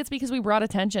purpose. Maybe it's because we brought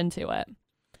attention to it.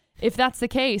 If that's the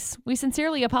case, we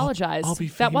sincerely apologize. I'll be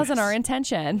famous. That wasn't our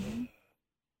intention.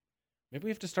 Maybe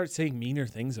we have to start saying meaner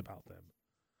things about them.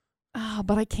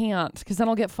 But I can't, because then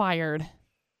I'll get fired.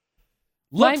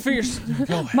 Look for yourself.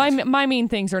 Go ahead. My mean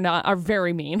things are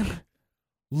very mean.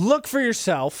 Look for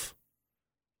yourself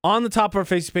on the top of our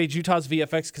Facebook page, Utah's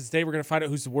VFX, because today we're going to find out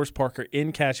who's the worst parker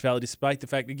in Cache Valley, despite the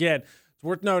fact, again, it's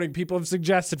worth noting, people have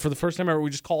suggested for the first time ever,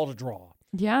 we just call it a draw.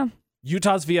 Yeah.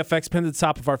 Utah's VFX pinned at the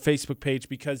top of our Facebook page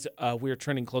because we're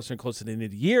trending closer and closer to the end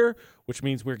of the year, which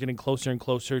means we're getting closer and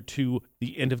closer to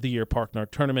the end of the year Park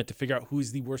Narc tournament to figure out who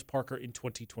is the worst parker in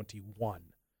 2021.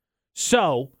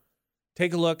 So,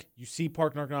 take a look. You see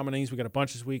Park Narc nominees. We got a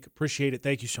bunch this week. Appreciate it.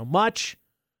 Thank you so much.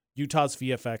 Utah's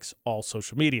VFX, all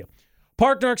social media.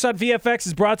 Park Narcs on VFX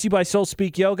is brought to you by Soul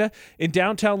Speak Yoga. In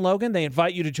downtown Logan, they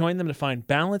invite you to join them to find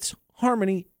balance,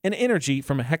 harmony, and energy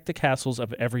from a hectic hassles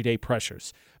of everyday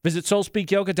pressures. Visit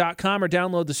soulspeakyoga.com or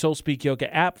download the Soul Speak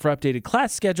Yoga app for updated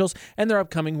class schedules and their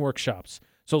upcoming workshops.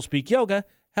 Soul Speak Yoga,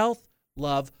 health,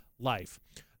 love, life.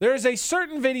 There is a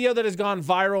certain video that has gone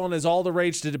viral and is all the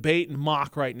rage to debate and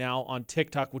mock right now on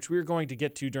TikTok, which we're going to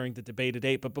get to during the debate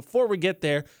today. But before we get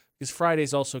there, because Friday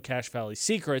is also Cache Valley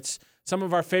Secrets, some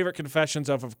of our favorite confessions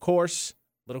of course,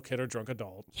 little kid or drunk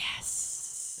adult. Yes.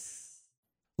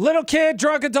 Little kid,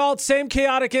 drunk adult, same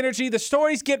chaotic energy. The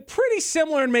stories get pretty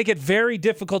similar and make it very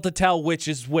difficult to tell which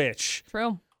is which.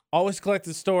 True. Always collect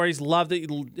the stories. Love that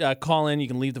you call in. You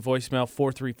can leave the voicemail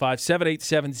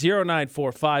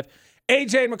 435-787-0945.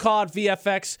 AJ and McCall at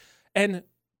VFX. And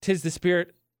 'tis the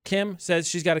spirit. Kim says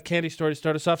she's got a candy story to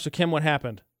start us off. So, Kim, what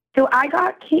happened? So I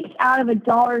got kicked out of a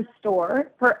dollar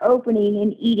store for opening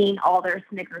and eating all their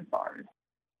Snickers bars.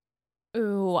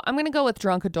 Ooh, I'm going to go with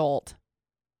drunk adult.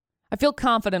 I feel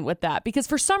confident with that because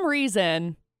for some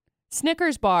reason,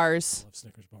 Snickers bars, I love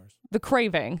Snickers bars. the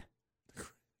craving.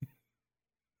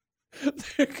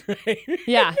 They're great.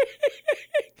 Yeah.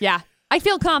 Yeah. I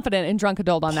feel confident in drunk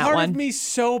adult on that one. Part of me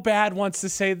so bad wants to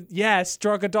say yes,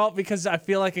 drunk adult, because I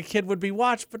feel like a kid would be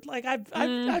watched, but like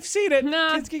I've seen it.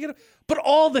 Nah. Kids can get, but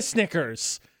all the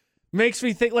Snickers makes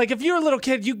me think, like, if you're a little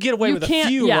kid, you get away with a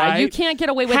few, yeah, right? You can't get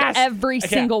away with every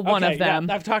single one of them.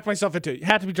 Yeah, I've talked myself into it. It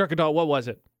had to be drunk adult. What was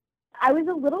it? I was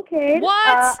a little kid.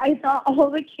 What? I thought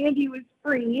all the candy was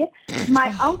free.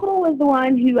 My uncle was the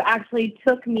one who actually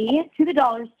took me to the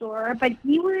dollar store, but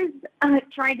he was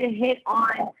trying to hit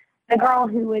on the girl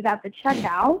who was at the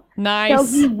checkout. Nice. So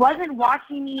he wasn't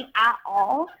watching me at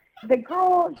all. The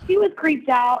girl, she was creeped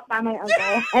out by my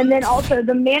uncle. And then also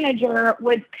the manager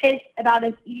was pissed about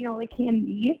us eating all the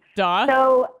candy. Duh.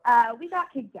 So we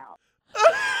got kicked out.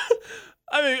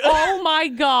 I mean, Oh my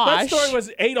gosh. that story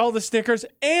was ate all the Snickers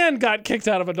and got kicked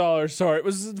out of a dollar store. It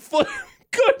was good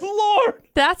Lord.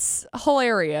 That's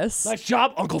hilarious. Nice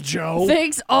job, Uncle Joe.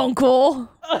 Thanks, Uncle.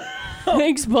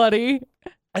 Thanks, buddy.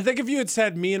 I think if you had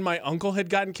said me and my uncle had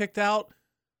gotten kicked out,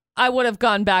 I would have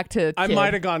gone back to I kid.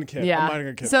 might have gone kid. Yeah. I might have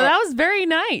gone kid. So that was very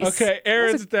nice. Okay,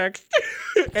 Aaron's next.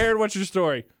 Aaron, what's your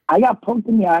story? I got poked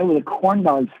in the eye with a corn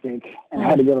dog stick and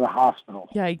had to go to the hospital.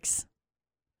 Yikes.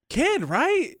 kid,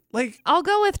 right? Like I'll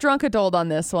go with drunk adult on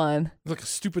this one. a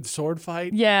stupid sword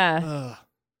fight. Yeah. Ugh.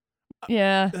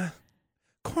 Yeah.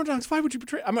 Corn dogs, why would you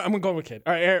betray? I'm going to go with kid.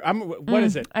 All right, Eric, what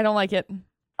is it? I don't like it.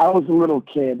 I was a little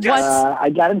kid. What? I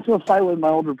got into a fight with my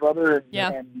older brother,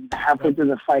 Yeah. and halfway through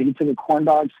the fight, he took a corn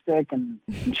dog stick and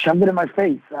shoved it in my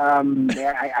face. I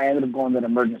ended up going to the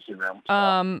emergency room.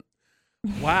 So.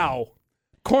 Wow.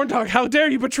 Corn dog, how dare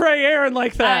you betray Aaron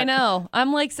like that? I know.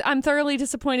 I'm thoroughly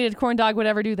disappointed corn dog would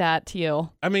ever do that to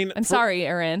you. I mean, I'm sorry,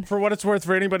 Aaron. For what it's worth,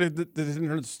 for anybody that didn't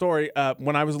hear the story,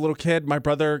 when I was a little kid, my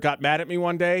brother got mad at me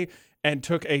one day and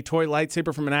took a toy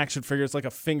lightsaber from an action figure. It's like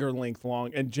a finger length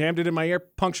long and jammed it in my ear,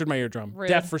 punctured my eardrum. Rude.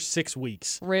 Deaf for 6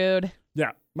 weeks. Rude.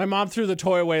 Yeah. My mom threw the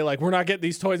toy away like, we're not getting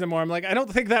these toys anymore. I'm like, I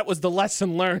don't think that was the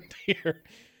lesson learned here.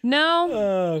 No.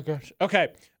 Oh, gosh. Okay.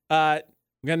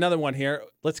 We got another one here.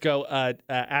 Let's go.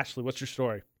 Ashley, what's your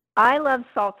story? I love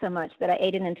salt so much that I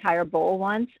ate an entire bowl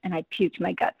once and I puked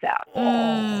my guts out.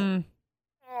 Oh.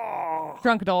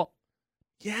 Drunk adult.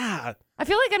 Yeah. I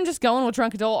feel like I'm just going with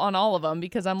drunk adult on all of them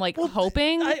because I'm like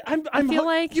hoping. I feel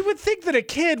like you would think that a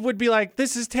kid would be like,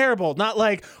 this is terrible. Not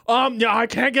like, yeah, I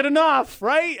can't get enough,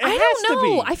 right? It I has don't know.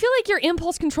 to be. I feel like your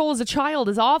impulse control as a child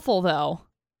is awful, though.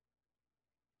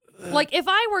 Like, if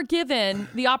I were given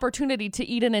the opportunity to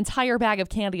eat an entire bag of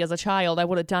candy as a child, I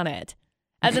would have done it.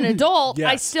 As an adult,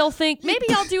 I Yes. still think maybe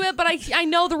I'll do it, but I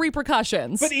know the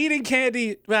repercussions. But eating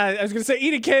candy, I was going to say,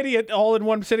 eating candy all in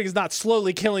one sitting is not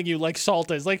slowly killing you like salt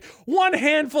is. Like one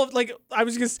handful of, like, I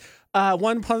was just,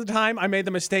 one time I made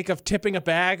the mistake of tipping a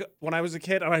bag when I was a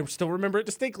kid, and I still remember it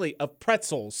distinctly, of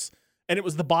pretzels. And it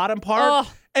was the bottom part,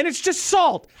 and it's just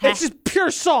salt. It's just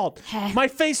pure salt. My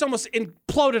face almost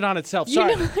imploded on itself.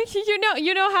 Sorry.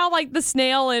 You know how like the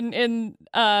snail in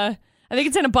I think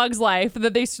it's in A Bug's Life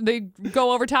that they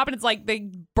go over top and it's like they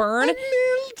burn.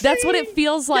 That's what it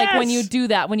feels like when you do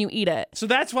that, when you eat it. So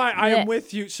that's why I am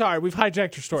with you. Sorry, we've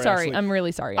hijacked your story. Sorry, Ashley. I'm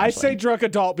really sorry. I Ashley. say drunk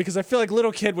adult because I feel like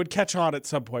little kid would catch on at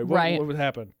some point. What would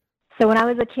happen? So when I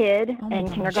was a kid in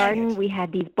gosh. kindergarten, we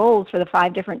had these bowls for the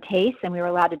 5 different tastes, and we were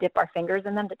allowed to dip our fingers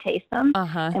in them to taste them.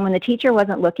 And when the teacher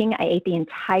wasn't looking, I ate the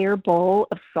entire bowl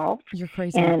of salt. You're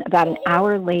crazy. And about an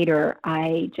hour later,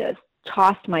 I just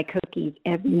tossed my cookies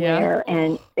everywhere,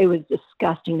 and it was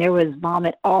disgusting. There was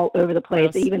vomit all over the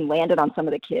place. It even landed on some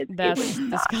of the kids. That's it was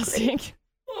not disgusting.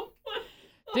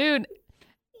 Dude.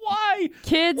 Why?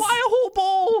 Kids. Why a whole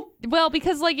bowl? Well,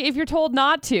 because like if you're told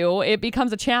not to, it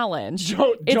becomes a challenge.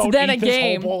 Don't then eat a this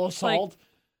game. whole bowl of salt.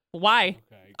 Like, why?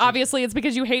 Okay, obviously, it's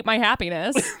because you hate my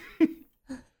happiness.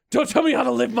 Don't tell me how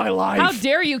to live my life. How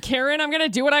dare you, Karen? I'm gonna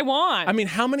do what I want. I mean,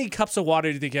 how many cups of water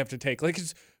do you think you have to take? Like,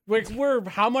 we're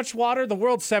how much water? The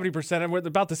world's 70%, and we're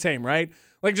about the same, right?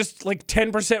 Like, just like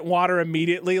 10% water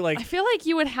immediately. Like, I feel like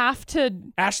you would have to.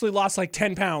 Ashley lost like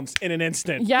 10 pounds in an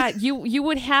instant. Yeah, you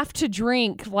would have to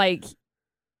drink like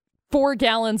 4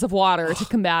 gallons of water to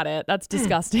combat it. That's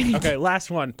disgusting. Okay, last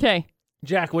one. Okay.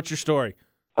 Jack, what's your story?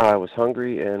 I was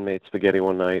hungry and made spaghetti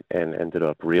one night and ended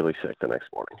up really sick the next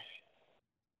morning.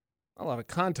 A lot of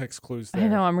context clues there. I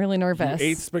know, I'm really nervous. You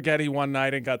ate spaghetti one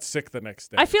night and got sick the next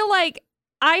day. I feel like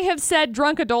I have said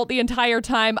drunk adult the entire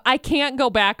time. I can't go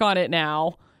back on it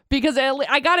now because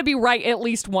I got to be right at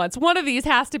least once. One of these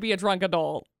has to be a drunk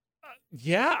adult.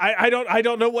 Yeah, I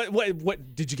don't know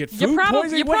what did you get food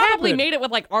poisoning? You What probably happened? made it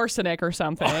with like arsenic or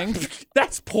something.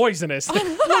 That's poisonous. A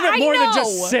little bit more than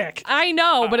just sick. I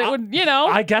know, but it would,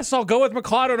 I guess I'll go with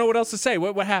McCall. I don't know what else to say.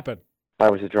 What happened? I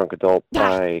was a drunk adult.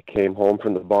 I came home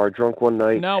from the bar drunk one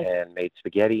night and made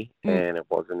spaghetti, and it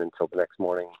wasn't until the next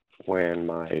morning when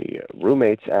my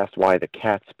roommates asked why the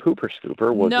cat's pooper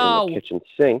scooper was in the kitchen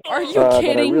sink. Are you that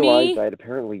kidding I realized me? I had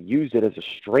apparently used it as a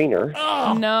strainer.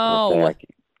 Oh, no. I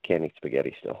can't eat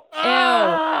spaghetti still.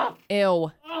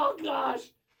 Ew. Oh, gosh.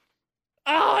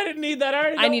 Oh, I didn't need that.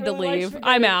 I need to really like leave. spaghetti.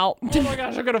 I'm out. Oh, my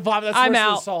gosh. I'm going to vomit. That's I'm worse out.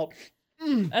 than salt.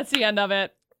 That's the end of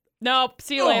it. Nope.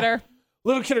 See you later.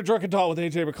 Little Kid or Drunk Adult with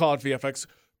AJ McCall at VFX.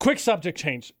 Quick subject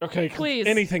change. Okay. Please.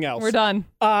 Anything else? We're done.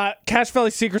 Cache Valley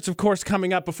Secrets, of course,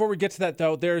 coming up. Before we get to that,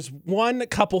 though, there's one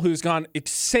couple who's gone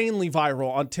insanely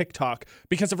viral on TikTok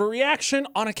because of a reaction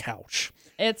on a couch.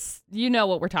 You know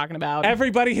what we're talking about.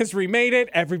 Everybody has remade it.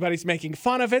 Everybody's making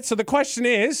fun of it. So the question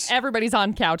is... Everybody's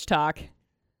on couch talk.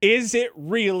 Is it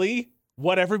really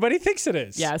what everybody thinks it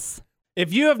is? Yes.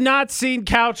 If you have not seen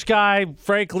Couch Guy,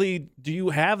 frankly, do you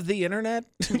have the internet?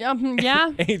 Yeah.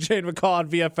 AJ and McCall on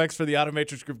VFX for the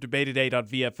Automatrix Group Debate at 8 on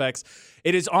VFX.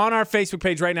 It is on our Facebook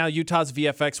page right now, Utah's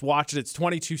VFX. Watch it. It's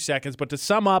 22 seconds. But to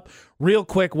sum up real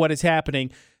quick what is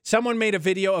happening, Someone made a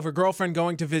video of her girlfriend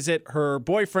going to visit her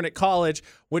boyfriend at college.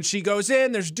 When she goes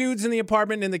in, there's dudes in the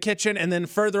apartment, in the kitchen, and then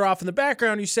further off in the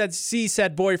background, you see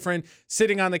said boyfriend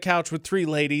sitting on the couch with 3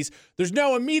 ladies. There's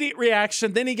no immediate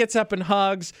reaction. Then he gets up and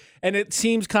hugs, and it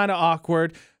seems kind of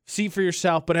awkward. See for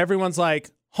yourself, but everyone's like,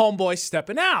 homeboy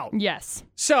stepping out. Yes.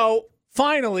 So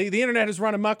finally, the internet has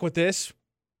run amok with this.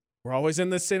 We're always in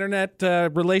this internet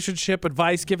relationship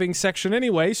advice giving section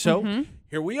anyway, so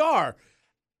here we are.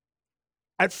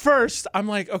 At first, I'm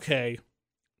like, okay,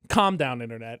 calm down,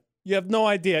 internet. You have no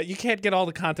idea. You can't get all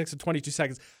the context in 22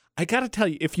 seconds. I got to tell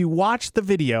you, if you watch the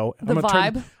video, I'm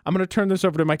going to turn this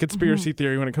over to my conspiracy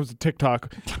theory when it comes to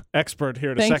TikTok expert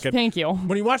here in a second. Thank you.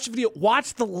 When you watch the video,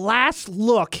 watch the last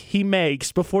look he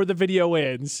makes before the video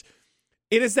ends.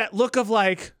 It is that look of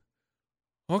like,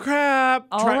 oh crap,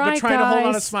 but trying to hold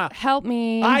on a smile. Help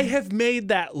me. I have made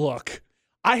that look.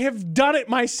 I have done it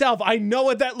myself. I know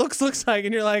what that looks like,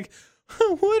 and you're like,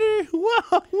 what a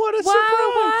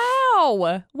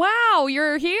surprise. Wow,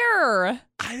 you're here.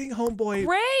 I think homeboy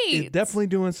Great. is definitely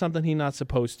doing something he's not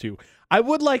supposed to. I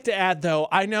would like to add, though,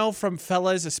 I know from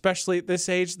fellas, especially at this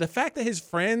age, the fact that his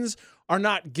friends are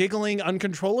not giggling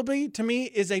uncontrollably, to me,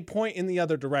 is a point in the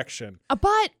other direction.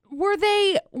 But were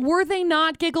they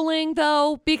not giggling,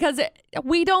 though? Because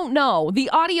we don't know. The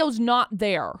audio's not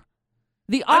there.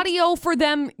 The audio for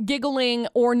them giggling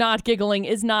or not giggling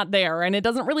is not there, and it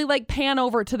doesn't really like pan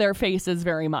over to their faces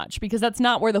very much because that's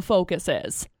not where the focus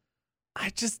is.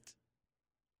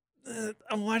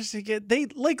 I'm watching it. They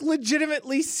like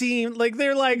legitimately seem like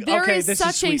they're like, okay, this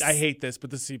is sweet. I hate this, but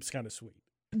this seems kind of sweet.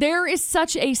 There is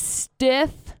such a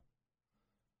stiff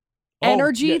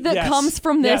energy that comes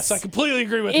from this. Yes, I completely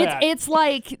agree with that. It's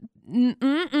like,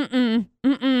 no.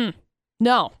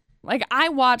 Like I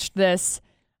watched this,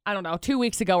 I don't know, 2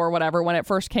 weeks ago or whatever when it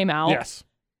first came out. Yes.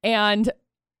 And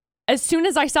as soon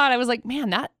as I saw it, I was like,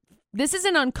 man, this is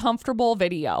an uncomfortable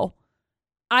video.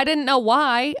 I didn't know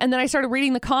why. And then I started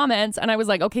reading the comments and I was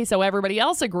like, okay, so everybody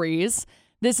else agrees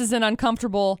this is an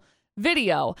uncomfortable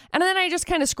video. And then I just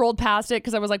kind of scrolled past it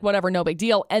because I was like, whatever, no big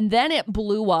deal. And then it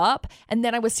blew up. And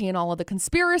then I was seeing all of the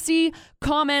conspiracy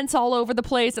comments all over the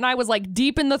place. And I was like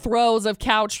deep in the throes of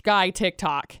couch guy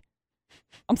TikTok.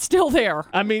 I'm still there.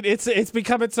 I mean, it's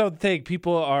become its own thing.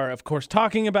 People are, of course,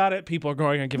 talking about it. People are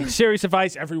going and giving serious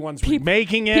advice. Everyone's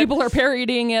remaking it. People are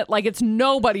parodying it like it's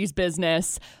nobody's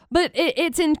business. But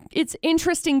it's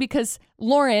interesting because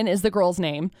Lauren is the girl's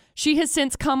name. She has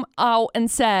since come out and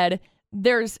said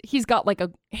he's got like a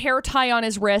hair tie on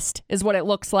his wrist is what it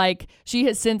looks like. She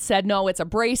has since said, no, it's a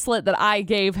bracelet that I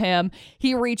gave him.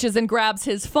 He reaches and grabs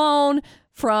his phone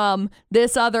from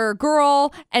this other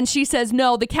girl, and she says,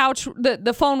 no,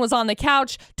 the phone was on the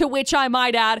couch, to which I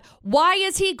might add, why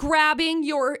is he grabbing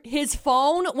his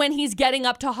phone when he's getting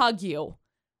up to hug you?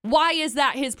 Why is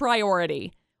that his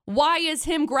priority? Why is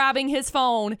him grabbing his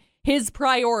phone his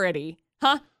priority?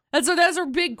 Huh? That's a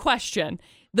big question.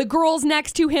 The girls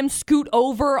next to him scoot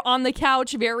over on the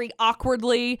couch very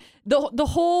awkwardly. The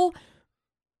whole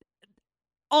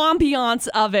ambiance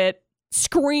of it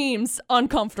screams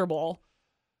uncomfortable.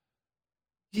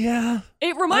 Yeah.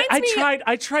 It reminds me.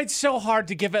 I tried so hard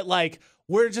to give it like,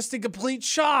 we're just in complete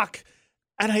shock.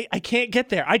 And I can't get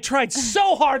there. I tried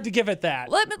so hard to give it that.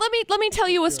 Let me tell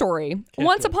you a story.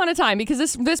 Once upon a time, because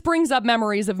this brings up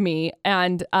memories of me.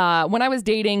 And when I was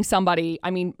dating somebody,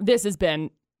 I mean, this has been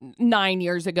 9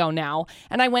 years ago now.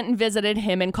 And I went and visited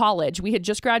him in college. We had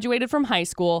just graduated from high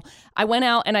school. I went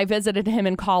out and I visited him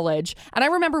in college. And I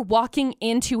remember walking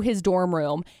into his dorm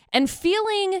room and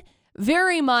feeling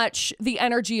very much the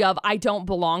energy of I don't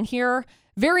belong here.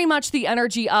 Very much the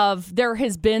energy of there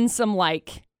has been some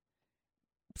like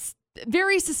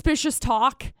very suspicious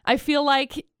talk. I feel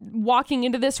like walking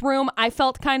into this room, I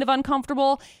felt kind of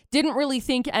uncomfortable. Didn't really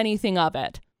think anything of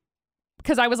it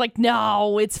because I was like,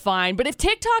 no, it's fine. But if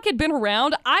TikTok had been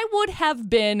around, I would have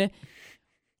been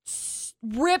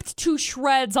ripped to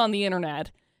shreds on the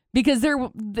internet because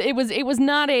it was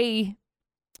not a.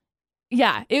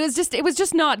 Yeah, it was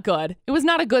just not good. It was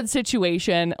not a good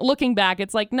situation. Looking back,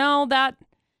 it's like, no,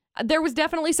 there was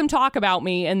definitely some talk about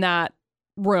me in that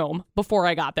room before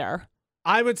I got there.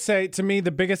 I would say, to me,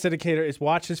 the biggest indicator is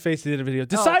watch his face at the end of the video.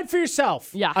 Decide for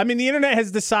yourself. Yeah. I mean, the internet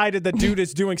has decided that dude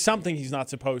is doing something he's not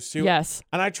supposed to. Yes.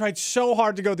 And I tried so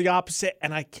hard to go the opposite,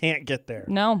 and I can't get there.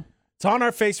 No. It's on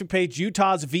our Facebook page,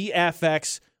 Utah's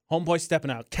VFX. Homeboy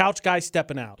stepping out. Couch guy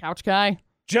stepping out. Couch guy.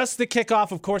 Just the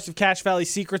kickoff, of course, of Cache Valley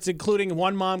Secrets, including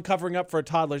one mom covering up for a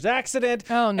toddler's accident.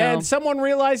 Oh, no. And someone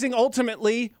realizing,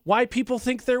 ultimately, why people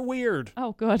think they're weird.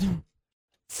 Oh, good.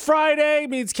 Friday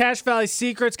means Cache Valley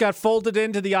Secrets got folded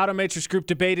into the Automatrix Group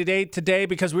debate at 8 today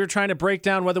because we were trying to break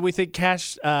down whether we think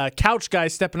Couch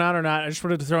Guy's stepping out or not. I just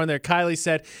wanted to throw in there. Kylie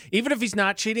said, even if he's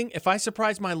not cheating, if I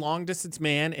surprise my long-distance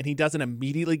man and he doesn't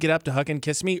immediately get up to hug and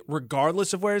kiss me,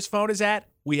 regardless of where his phone is at,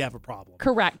 we have a problem.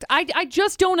 Correct. I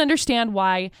just don't understand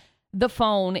why the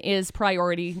phone is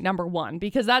priority number one,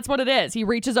 because that's what it is. He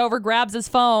reaches over, grabs his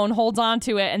phone, holds on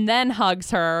to it, and then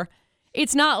hugs her.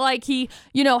 It's not like he,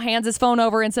 hands his phone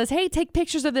over and says, hey, take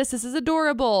pictures of this. This is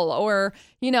adorable. Or,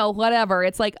 whatever.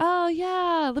 It's like, oh,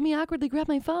 yeah, let me awkwardly grab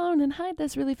my phone and hide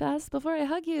this really fast before I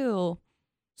hug you.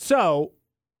 So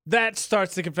that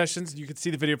starts the confessions. You can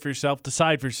see the video for yourself.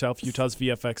 Decide for yourself. Utah's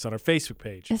VFX on our Facebook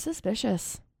page. It's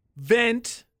suspicious.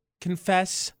 Vent,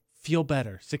 confess, feel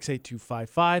better.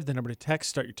 68255, the number to text.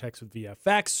 Start your text with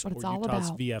VFX. What it's or all Utah's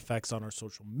about. VFX on our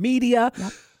social media.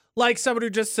 Yep. Like someone who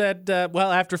just said,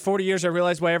 after 40 years, I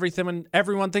realized why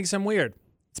everyone thinks I'm weird.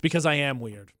 It's because I am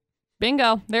weird.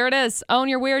 Bingo. There it is. Own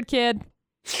your weird, kid.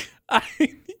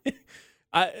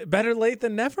 Better late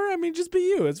than never. I mean, just be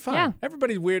you. It's fine. Yeah.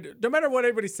 Everybody's weird. No matter what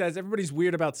everybody says, everybody's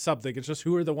weird about something. It's just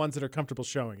who are the ones that are comfortable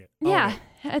showing it. Yeah.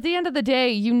 At the end of the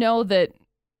day,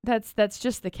 that's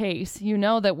just the case. You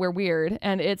know that we're weird,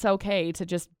 and it's okay to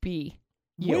just be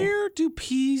you. Where do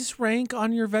peas rank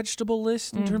on your vegetable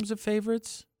list in terms of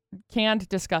favorites? Canned,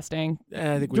 disgusting,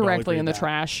 I think we directly in the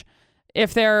trash.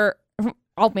 If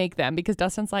I'll make them, because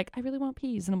Dustin's like, I really want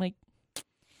peas. And I'm like,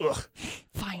 ugh.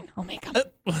 Fine, I'll make them.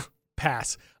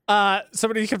 Pass.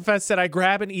 Somebody confessed that I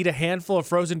grab and eat a handful of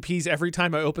frozen peas every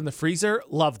time I open the freezer.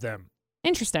 Love them.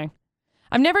 Interesting.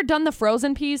 I've never done the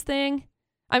frozen peas thing.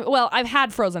 I've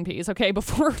had frozen peas, okay?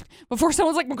 Before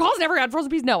someone's like, McCall's never had frozen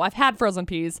peas. No, I've had frozen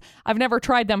peas. I've never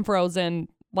tried them frozen,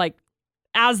 like,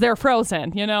 as they're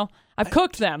frozen, I've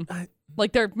cooked them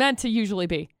like they're meant to usually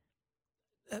be.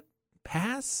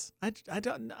 Pass? I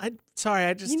don't. I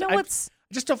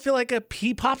just don't feel like a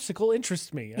pea popsicle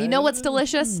interests me. You know what's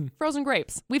delicious? Frozen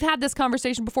grapes. We've had this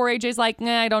conversation before. AJ's like,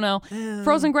 I don't know.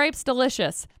 Frozen grapes,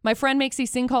 delicious. My friend makes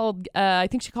these thing called, I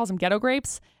think she calls them ghetto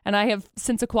grapes, and I have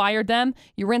since acquired them.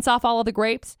 You rinse off all of the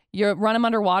grapes. You run them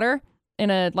underwater in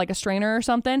a strainer or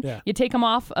something. Yeah. You take them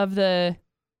off of the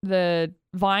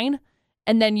vine,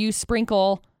 and then you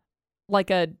sprinkle like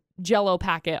a Jell-O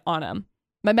packet on them.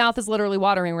 My mouth is literally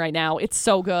watering right now. It's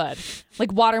so good.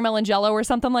 Like watermelon Jell-O or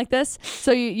something like this.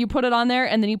 So you put it on there,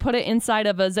 and then you put it inside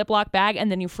of a Ziploc bag, and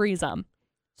then you freeze them.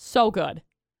 So good.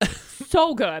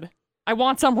 So good. I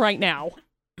want some right now.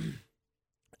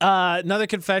 Another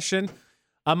confession.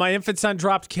 My infant son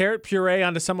dropped carrot puree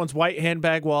onto someone's white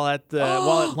handbag while at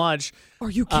lunch. Are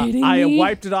you kidding I me?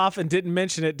 wiped it off and didn't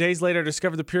mention it. Days later,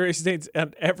 discovered the puree stains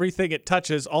on everything it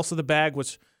touches. Also, the bag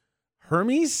was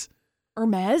Hermes?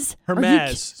 Hermes?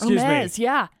 Excuse Hermes, me.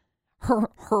 yeah.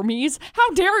 Hermes? How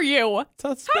dare you?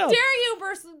 How dare you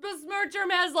besmirch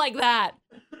Hermes like that?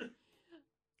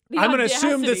 I'm going to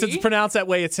assume this is pronounced that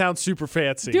way. It sounds super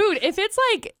fancy. Dude, if it's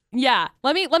like, yeah,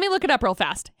 let me look it up real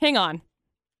fast. Hang on.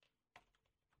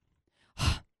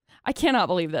 I cannot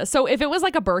believe this. So if it was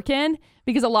like a Birkin,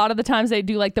 because a lot of the times they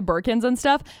do like the Birkins and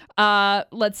stuff.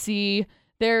 Let's see.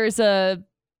 This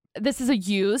is a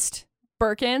used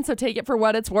Birkin, so take it for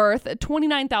what it's worth.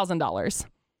 $29,000.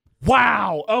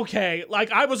 Wow. Okay.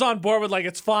 Like I was on board with like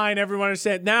it's fine. Everyone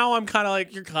understand. Now I'm kind of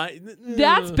like you're kind.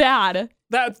 That's bad.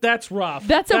 That's rough.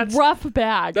 That's a rough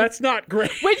bag. That's not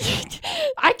great.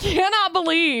 I cannot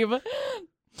believe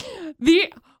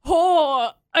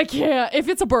I can't. If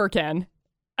it's a Birkin,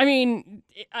 I mean,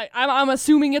 I'm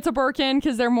assuming it's a Birkin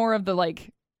because they're more of the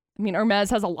like. I mean,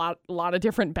 Hermes has a lot of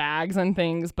different bags and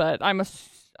things, but I'm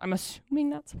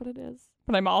assuming that's what it is.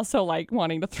 But I'm also like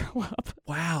wanting to throw up.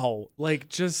 Wow. Like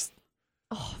just.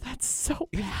 Oh, that's so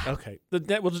bad. Okay.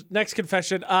 Next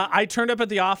confession. I turned up at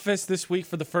the office this week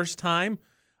for the first time,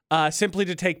 simply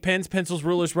to take pens, pencils,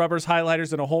 rulers, rubbers,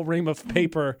 highlighters, and a whole ream of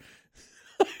paper.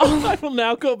 I will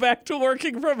now go back to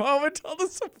working from home until the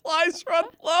supplies run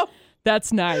low.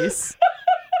 That's nice.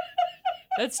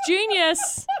 That's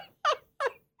genius.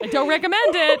 I don't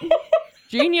recommend it.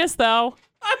 Genius, though.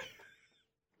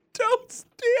 Don't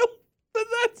steal. But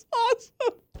that's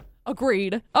awesome.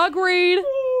 Agreed. Oh my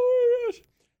gosh.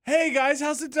 Hey guys,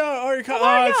 how's it going?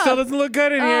 It still doesn't look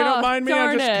good in here. Don't mind me.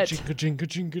 Darn I'm just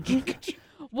it.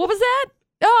 What was that?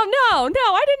 Oh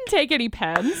no, I didn't take any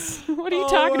pens. What are you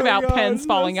talking about? God, Pens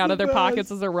falling out of their best. pockets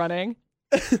as they're running.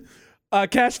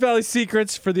 Cache Valley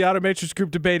Secrets for the Automatrix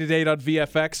Group debate at 8 on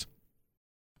VFX.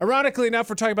 Ironically enough,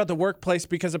 we're talking about the workplace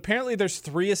because apparently there's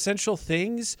 3 essential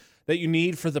things that you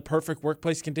need for the perfect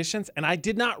workplace conditions. And I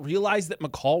did not realize that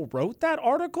McCall wrote that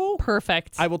article.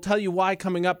 Perfect. I will tell you why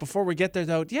coming up. Before we get there,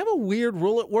 though, do you have a weird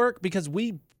rule at work? Because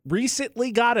we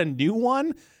recently got a new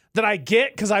one that I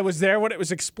get because I was there when it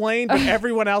was explained, but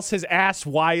everyone else has asked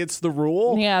why it's the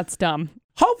rule. Yeah, it's dumb.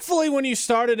 Hopefully when you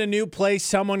start at a new place,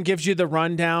 someone gives you the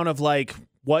rundown of like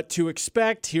what to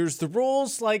expect. Here's the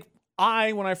rules. Like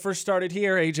when I first started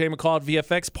here, AJ McCall at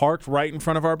VFX parked right in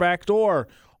front of our back door,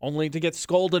 only to get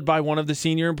scolded by one of the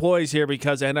senior employees here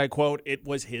because, and I quote, it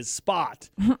was his spot.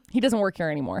 He doesn't work here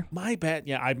anymore. My bad.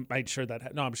 Yeah, I made sure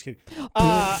that. No, I'm just kidding.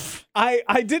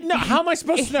 I didn't know. How am I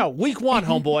supposed to know? Week 1,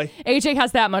 homeboy. AJ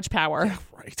has that much power. Yeah,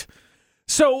 right.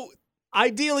 So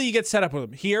ideally, you get set up with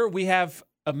him. Here we have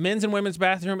a men's and women's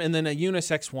bathroom and then a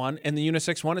unisex one. And the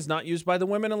unisex one is not used by the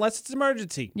women unless it's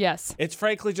emergency. Yes. It's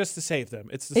frankly just to save them.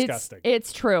 It's disgusting.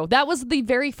 It's true. That was the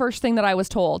very first thing that I was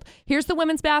told. Here's the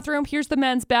women's bathroom. Here's the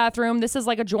men's bathroom. This is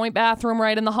like a joint bathroom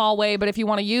right in the hallway. But if you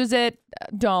want to use it,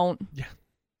 don't. Yeah.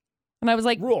 And I was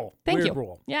like, rule. Thank Weird you.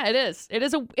 Rule. Yeah, it is.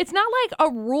 It's not like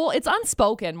a rule. It's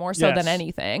unspoken more so than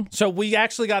anything. So we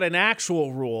actually got an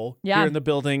actual rule here in the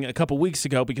building a couple weeks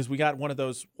ago because we got one of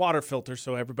those water filters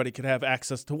so everybody could have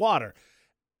access to water.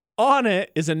 On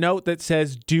it is a note that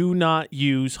says, do not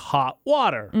use hot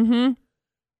water. Mm-hmm.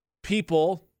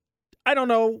 People, I don't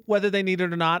know whether they need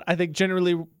it or not. I think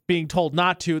generally being told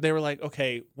not to, they were like,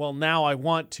 okay, well, now I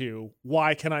want to.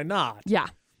 Why can I not? Yeah.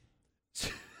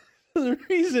 The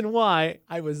reason why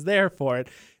I was there for it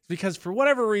is because for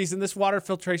whatever reason, this water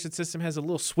filtration system has a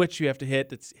little switch you have to hit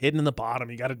that's hidden in the bottom.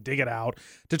 You got to dig it out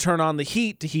to turn on the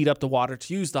heat to heat up the water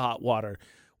to use the hot water.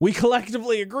 We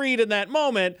collectively agreed in that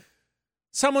moment,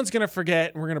 someone's going to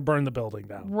forget and we're going to burn the building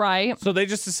down. Right. So they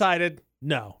just decided,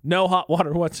 no hot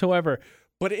water whatsoever.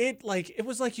 But it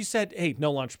was like you said, hey,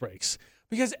 no lunch breaks.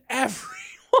 Because everyone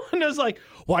was like,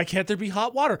 why can't there be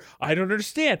hot water? I don't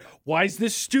understand. Why is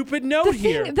this stupid note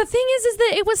here? The thing is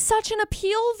that it was such an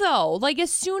appeal, though. Like, as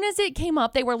soon as it came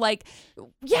up, they were like,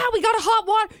 yeah, we got a hot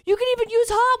water. You can even use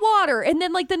hot water. And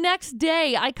then, like, the next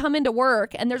day, I come into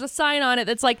work, and there's a sign on it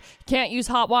that's like, can't use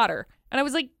hot water. And I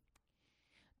was like,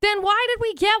 then why did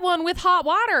we get one with hot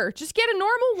water? Just get a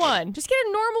normal one. Just get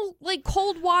a normal, like,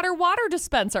 cold water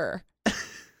dispenser.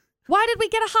 Why did we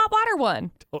get a hot water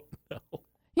one? Don't know.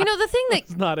 You know, the thing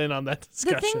that... not in on that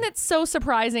discussion. The thing that's so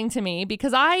surprising to me,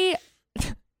 because I've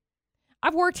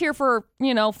worked here for,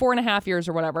 4.5 years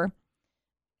or whatever,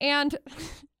 and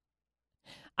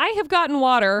I have gotten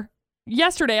water.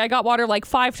 Yesterday, I got water like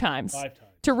 5 times. 5 times.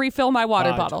 To refill my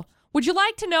water 5 bottle. Would you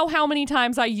like to know how many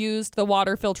times I used the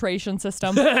water filtration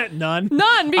system? None.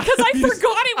 None, because I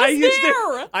forgot it was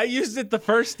there. I used it the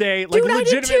first day. Like, dude,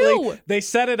 legitimately, I did too. They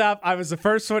set it up. I was the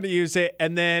first one to use it.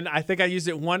 And then I think I used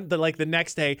it the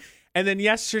next day. And then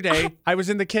yesterday, I was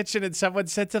in the kitchen and someone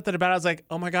said something about it. I was like,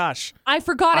 oh my gosh. I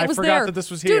forgot it was there. I forgot that this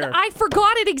was here. Dude, I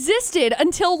forgot it existed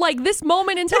until like this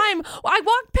moment in time. I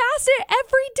walked past it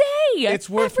every day. It's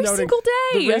worth every noting. Single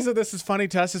day. The reason this is funny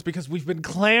to us is because we've been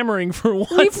clamoring for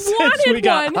one since we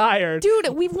got hired. Dude,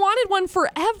 we've wanted one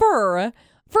forever.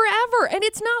 And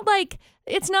it's not like,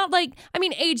 I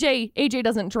mean, AJ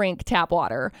doesn't drink tap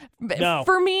water. No.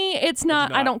 For me, it's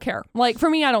not, I don't care. Like, for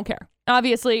me, I don't care.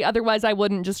 Obviously, otherwise I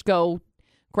wouldn't just go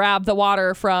grab the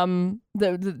water from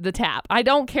the tap. I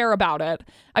don't care about it.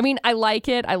 I mean, I like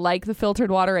it. I like the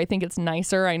filtered water. I think it's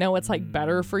nicer. I know it's like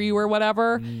better for you or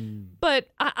whatever. But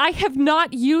I have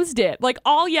not used it. Like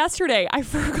all yesterday, I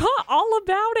forgot all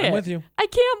about it. I'm with you. I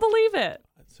can't believe it.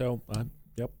 So,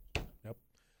 yep.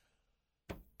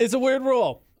 It's a weird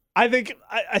rule. I think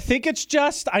it's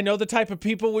just, I know the type of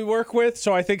people we work with,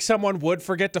 so I think someone would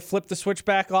forget to flip the switch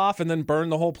back off and then burn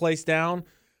the whole place down.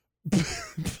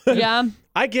 Yeah.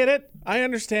 I get it. I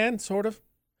understand, sort of.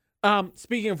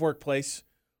 Speaking of workplace,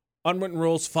 unwritten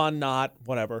rules, fun, not,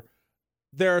 whatever.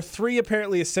 There are 3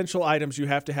 apparently essential items you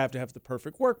have to have the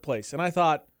perfect workplace. And I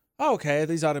thought, oh, okay,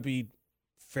 these ought to be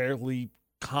fairly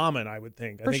common, I would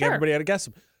think. I think everybody had to guess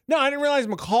them. No, I didn't realize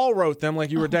McCall wrote them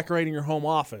like you were decorating your home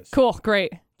office. Cool.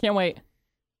 Great. Can't wait.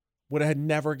 Would have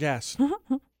never guessed.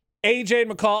 AJ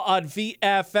and McCall on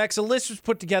VFX. A list was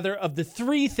put together of the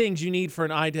 3 things you need for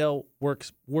an ideal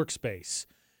workspace.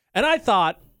 And I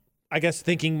thought, I guess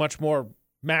thinking much more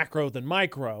macro than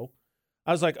micro,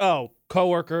 I was like, oh,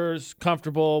 coworkers,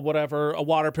 comfortable, whatever, a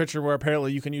water pitcher where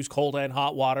apparently you can use cold and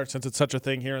hot water since it's such a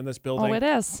thing here in this building. Oh, it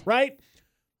is. Right?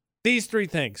 These 3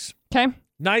 things. Okay.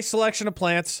 Nice selection of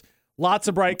plants, lots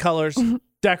of bright colors,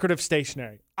 decorative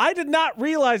stationery. I did not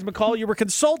realize, McCall, you were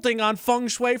consulting on feng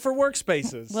shui for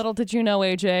workspaces. Little did you know,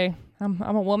 AJ, I'm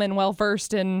a woman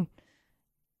well-versed in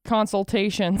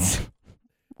consultations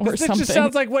or It something. just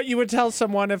sounds like what you would tell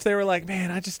someone if they were like,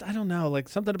 man, I don't know, like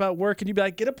something about work. And you'd be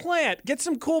like, get a plant, get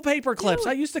some cool paper clips.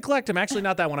 I used to collect them. Actually,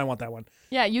 not that one. I want that one.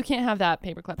 Yeah, you can't have that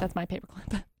paperclip. That's my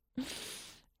paperclip.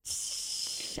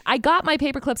 I got my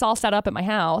paper clips all set up at my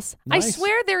house. Nice. I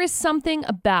swear there is something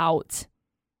about,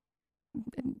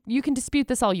 you can dispute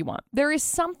this all you want. There is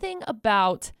something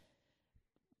about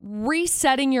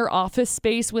resetting your office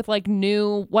space with like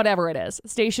new, whatever it is,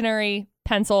 stationery,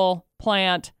 pencil,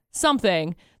 plant,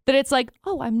 something that it's like,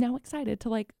 oh, I'm now excited to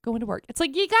like go into work. It's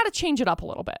like, you got to change it up a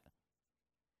little bit.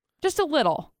 Just a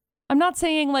little. I'm not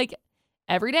saying like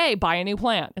every day buy a new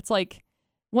plant. It's like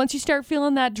once you start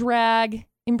feeling that drag,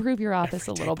 improve your office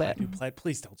a little bit.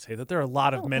 Please don't say that. There are a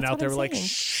lot of men out there like,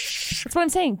 shh. That's what I'm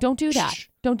saying. Don't do that.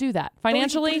 Don't do that.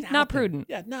 Financially, not prudent.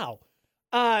 Yeah, no.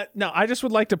 No, I just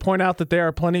would like to point out that there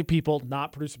are plenty of people,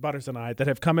 not producer Butters and I, that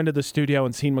have come into the studio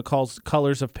and seen McCall's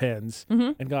colors of pens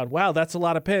and gone, wow, that's a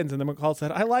lot of pens. And then McCall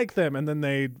said, I like them. And then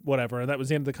they, whatever. And that was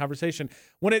the end of the conversation.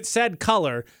 When it said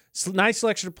color, nice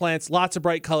selection of plants, lots of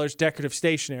bright colors, decorative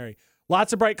stationery.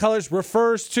 Lots of bright colors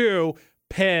refers to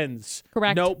pens,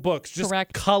 correct, notebooks, just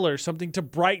correct, color, something to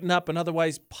brighten up an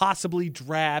otherwise possibly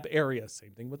drab area.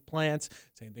 Same thing with plants,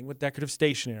 same thing with decorative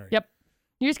stationery. Yep.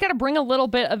 You just got to bring a little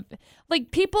bit of,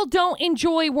 like, people don't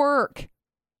enjoy work.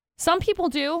 Some people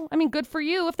do. I mean, good for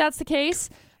you if that's the case.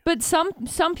 But some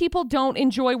people don't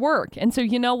enjoy work. And so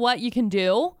you know what you can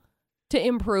do to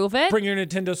improve it? Bring your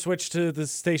Nintendo Switch to the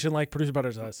station like producer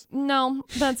Butters does. No,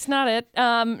 that's not it.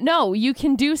 No, you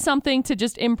can do something to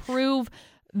just improve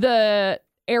the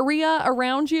area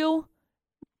around you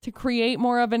to create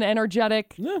more of an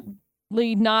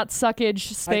energetically not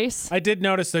suckage space. I did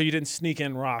notice, though, you didn't sneak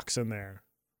in rocks in there.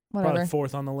 Whatever. Probably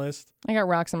fourth on the list. I got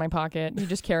rocks in my pocket. You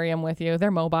just carry them with you.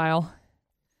 They're mobile.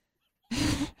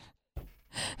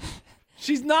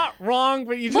 She's not wrong,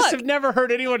 but you just have never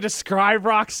heard anyone describe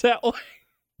rocks that way.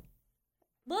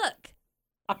 Look.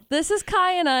 This is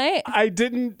kyanite. I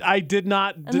did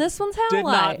not. And this one's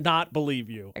halite. Did not believe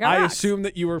you. I assumed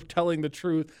that you were telling the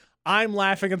truth. I'm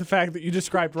laughing at the fact that you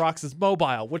described rocks as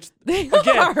mobile, which, again,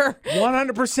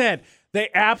 100%. They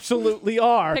absolutely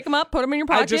are. Pick them up, put them in your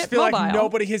pocket. I just feel like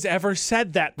nobody has ever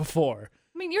said that before.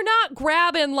 I mean, you're not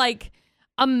grabbing like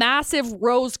a massive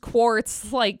rose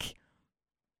quartz, like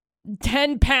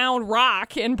 10-pound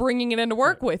rock and bringing it into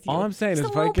work with you. All I'm saying is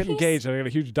if I get engaged and I get a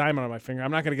huge diamond on my finger,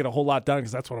 I'm not going to get a whole lot done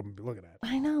because that's what I'm going to be looking at.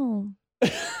 I know.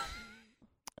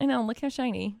 I know. Look how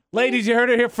shiny. Ladies, you heard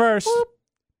it here first. Whoop.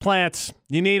 Plants.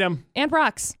 You need them. And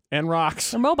rocks. And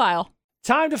rocks. They're mobile.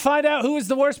 Time to find out who is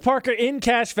the worst parker in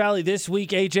Cache Valley this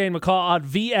week. AJ and McCall on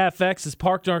VFX as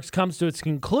Park Narks comes to its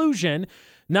conclusion.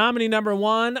 Nominee number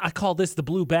 1, I call this the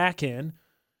blue back in.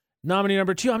 Nominee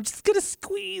number 2, I'm just going to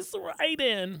squeeze right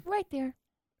in. Right there.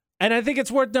 And I think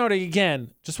it's worth noting,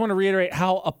 again, just want to reiterate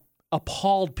how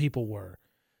appalled people were.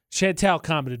 Chantel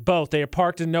commented, both. They are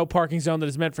parked in no parking zone that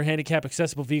is meant for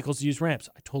handicap-accessible vehicles to use ramps.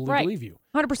 I totally believe you.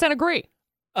 100% agree.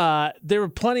 There were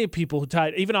plenty of people who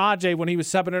tied. Even Ajay, when he was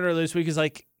subbing in earlier this week, is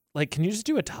like, can you just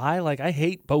do a tie? Like, I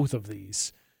hate both of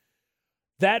these.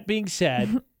 That being said,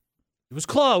 it was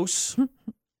close.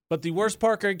 But the worst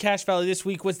parker in Cache Valley this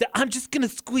week was that I'm just going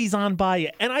to squeeze on by you.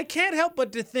 And I can't help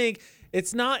but to think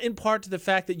it's not in part to the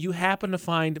fact that you happen to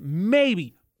find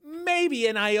maybe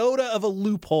an iota of a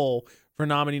loophole for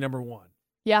nominee number 1.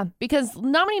 Yeah, because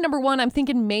nominee number 1, I'm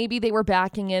thinking maybe they were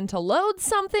backing in to load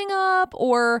something up,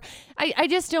 or I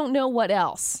just don't know what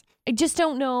else. I just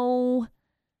don't know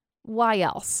why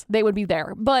else they would be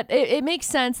there. But it makes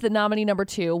sense that nominee number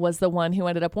 2 was the one who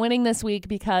ended up winning this week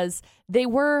because they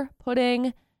were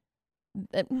putting...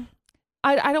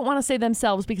 I don't want to say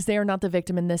themselves because they are not the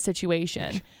victim in this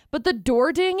situation. But the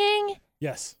door dinging,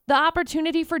 yes, the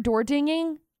opportunity for door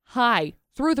dinging, high,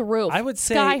 through the roof. I would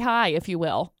say sky high, if you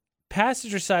will.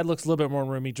 Passenger side looks a little bit more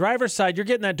roomy. Driver's side, you're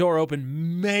getting that door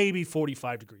open maybe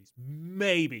 45 degrees.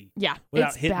 Maybe. Yeah, without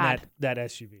it's hitting bad. that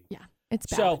SUV. Yeah, it's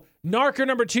bad. So, Narker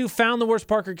number 2 found the worst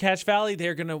parker in Cache Valley.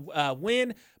 They're going to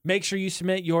win. Make sure you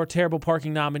submit your terrible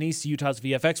parking nominees to Utah's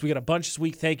VFX. We got a bunch this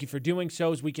week. Thank you for doing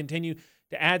so as we continue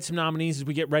to add some nominees as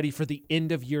we get ready for the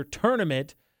end-of-year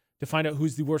tournament to find out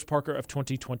who's the worst parker of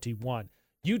 2021.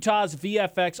 Utah's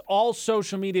VFX, all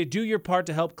social media, do your part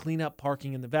to help clean up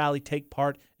parking in the valley. Take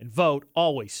part and vote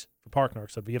always for Park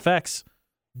Narks at VFX.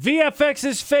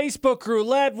 VFX's Facebook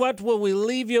roulette. What will we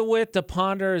leave you with to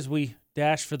ponder as we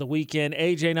dash for the weekend?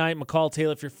 AJ Knight, McCall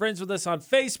Taylor. If you're friends with us on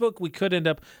Facebook, we could end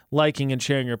up liking and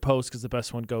sharing your post because the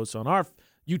best one goes on our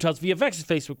Utah's VFX's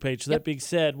Facebook page. So that being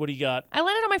said, what do you got? I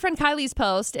landed on my friend Kylie's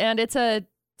post, and it's a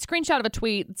screenshot of a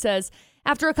tweet that says,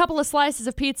 After a couple of slices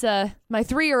of pizza, my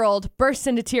 3-year-old bursts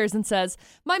into tears and says,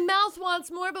 "My mouth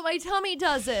wants more, but my tummy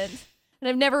doesn't." And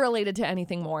I've never related to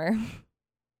anything more.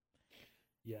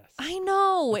 Yes. I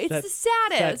know. It's the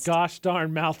saddest. That gosh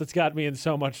darn mouth that's got me in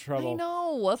so much trouble. I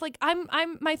know. It's like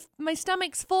my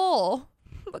stomach's full.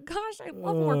 But gosh, I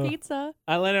love more pizza.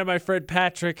 I landed on my friend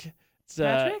Patrick. It's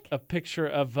Patrick? a picture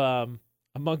of a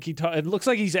monkey. It looks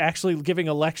like he's actually giving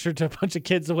a lecture to a bunch of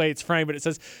kids the way it's framed, but it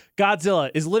says, Godzilla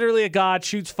is literally a god,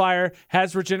 shoots fire,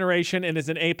 has regeneration, and is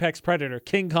an apex predator.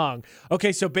 King Kong.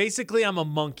 Okay, so basically I'm a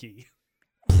monkey.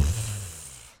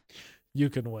 You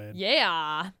can win.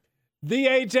 Yeah. The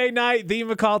AJ Knight, the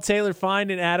McCall Taylor.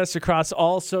 Find and add us across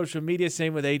all social media.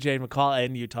 Same with AJ and McCall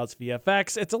and Utah's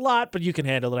VFX. It's a lot, but you can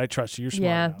handle it. I trust you. You're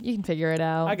smart enough. You can figure it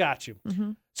out. I got you.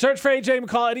 Mm-hmm. Search for AJ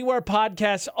McCall anywhere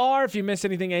podcasts are. If you miss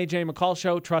anything AJ McCall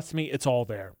show, trust me, it's all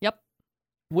there. Yep.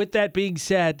 With that being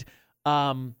said,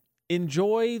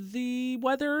 enjoy the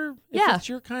weather if it's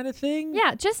your kind of thing.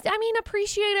 Yeah,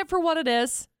 appreciate it for what it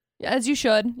is, as you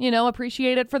should.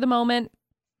 Appreciate it for the moment.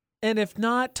 And if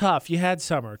not, tough. You had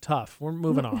summer. Tough. We're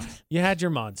moving on. You had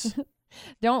your months.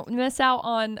 Don't miss out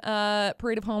on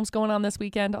Parade of Homes going on this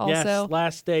weekend also. Yes,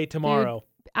 last day tomorrow.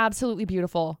 Dude, absolutely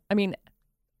beautiful. I mean,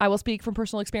 I will speak from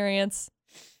personal experience.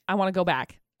 I want to go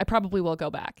back. I probably will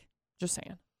go back. Just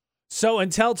saying. So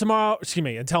until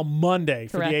Monday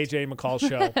for Correct. the AJ McCall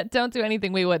show. Don't do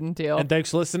anything we wouldn't do. And thanks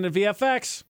for listening to VFX.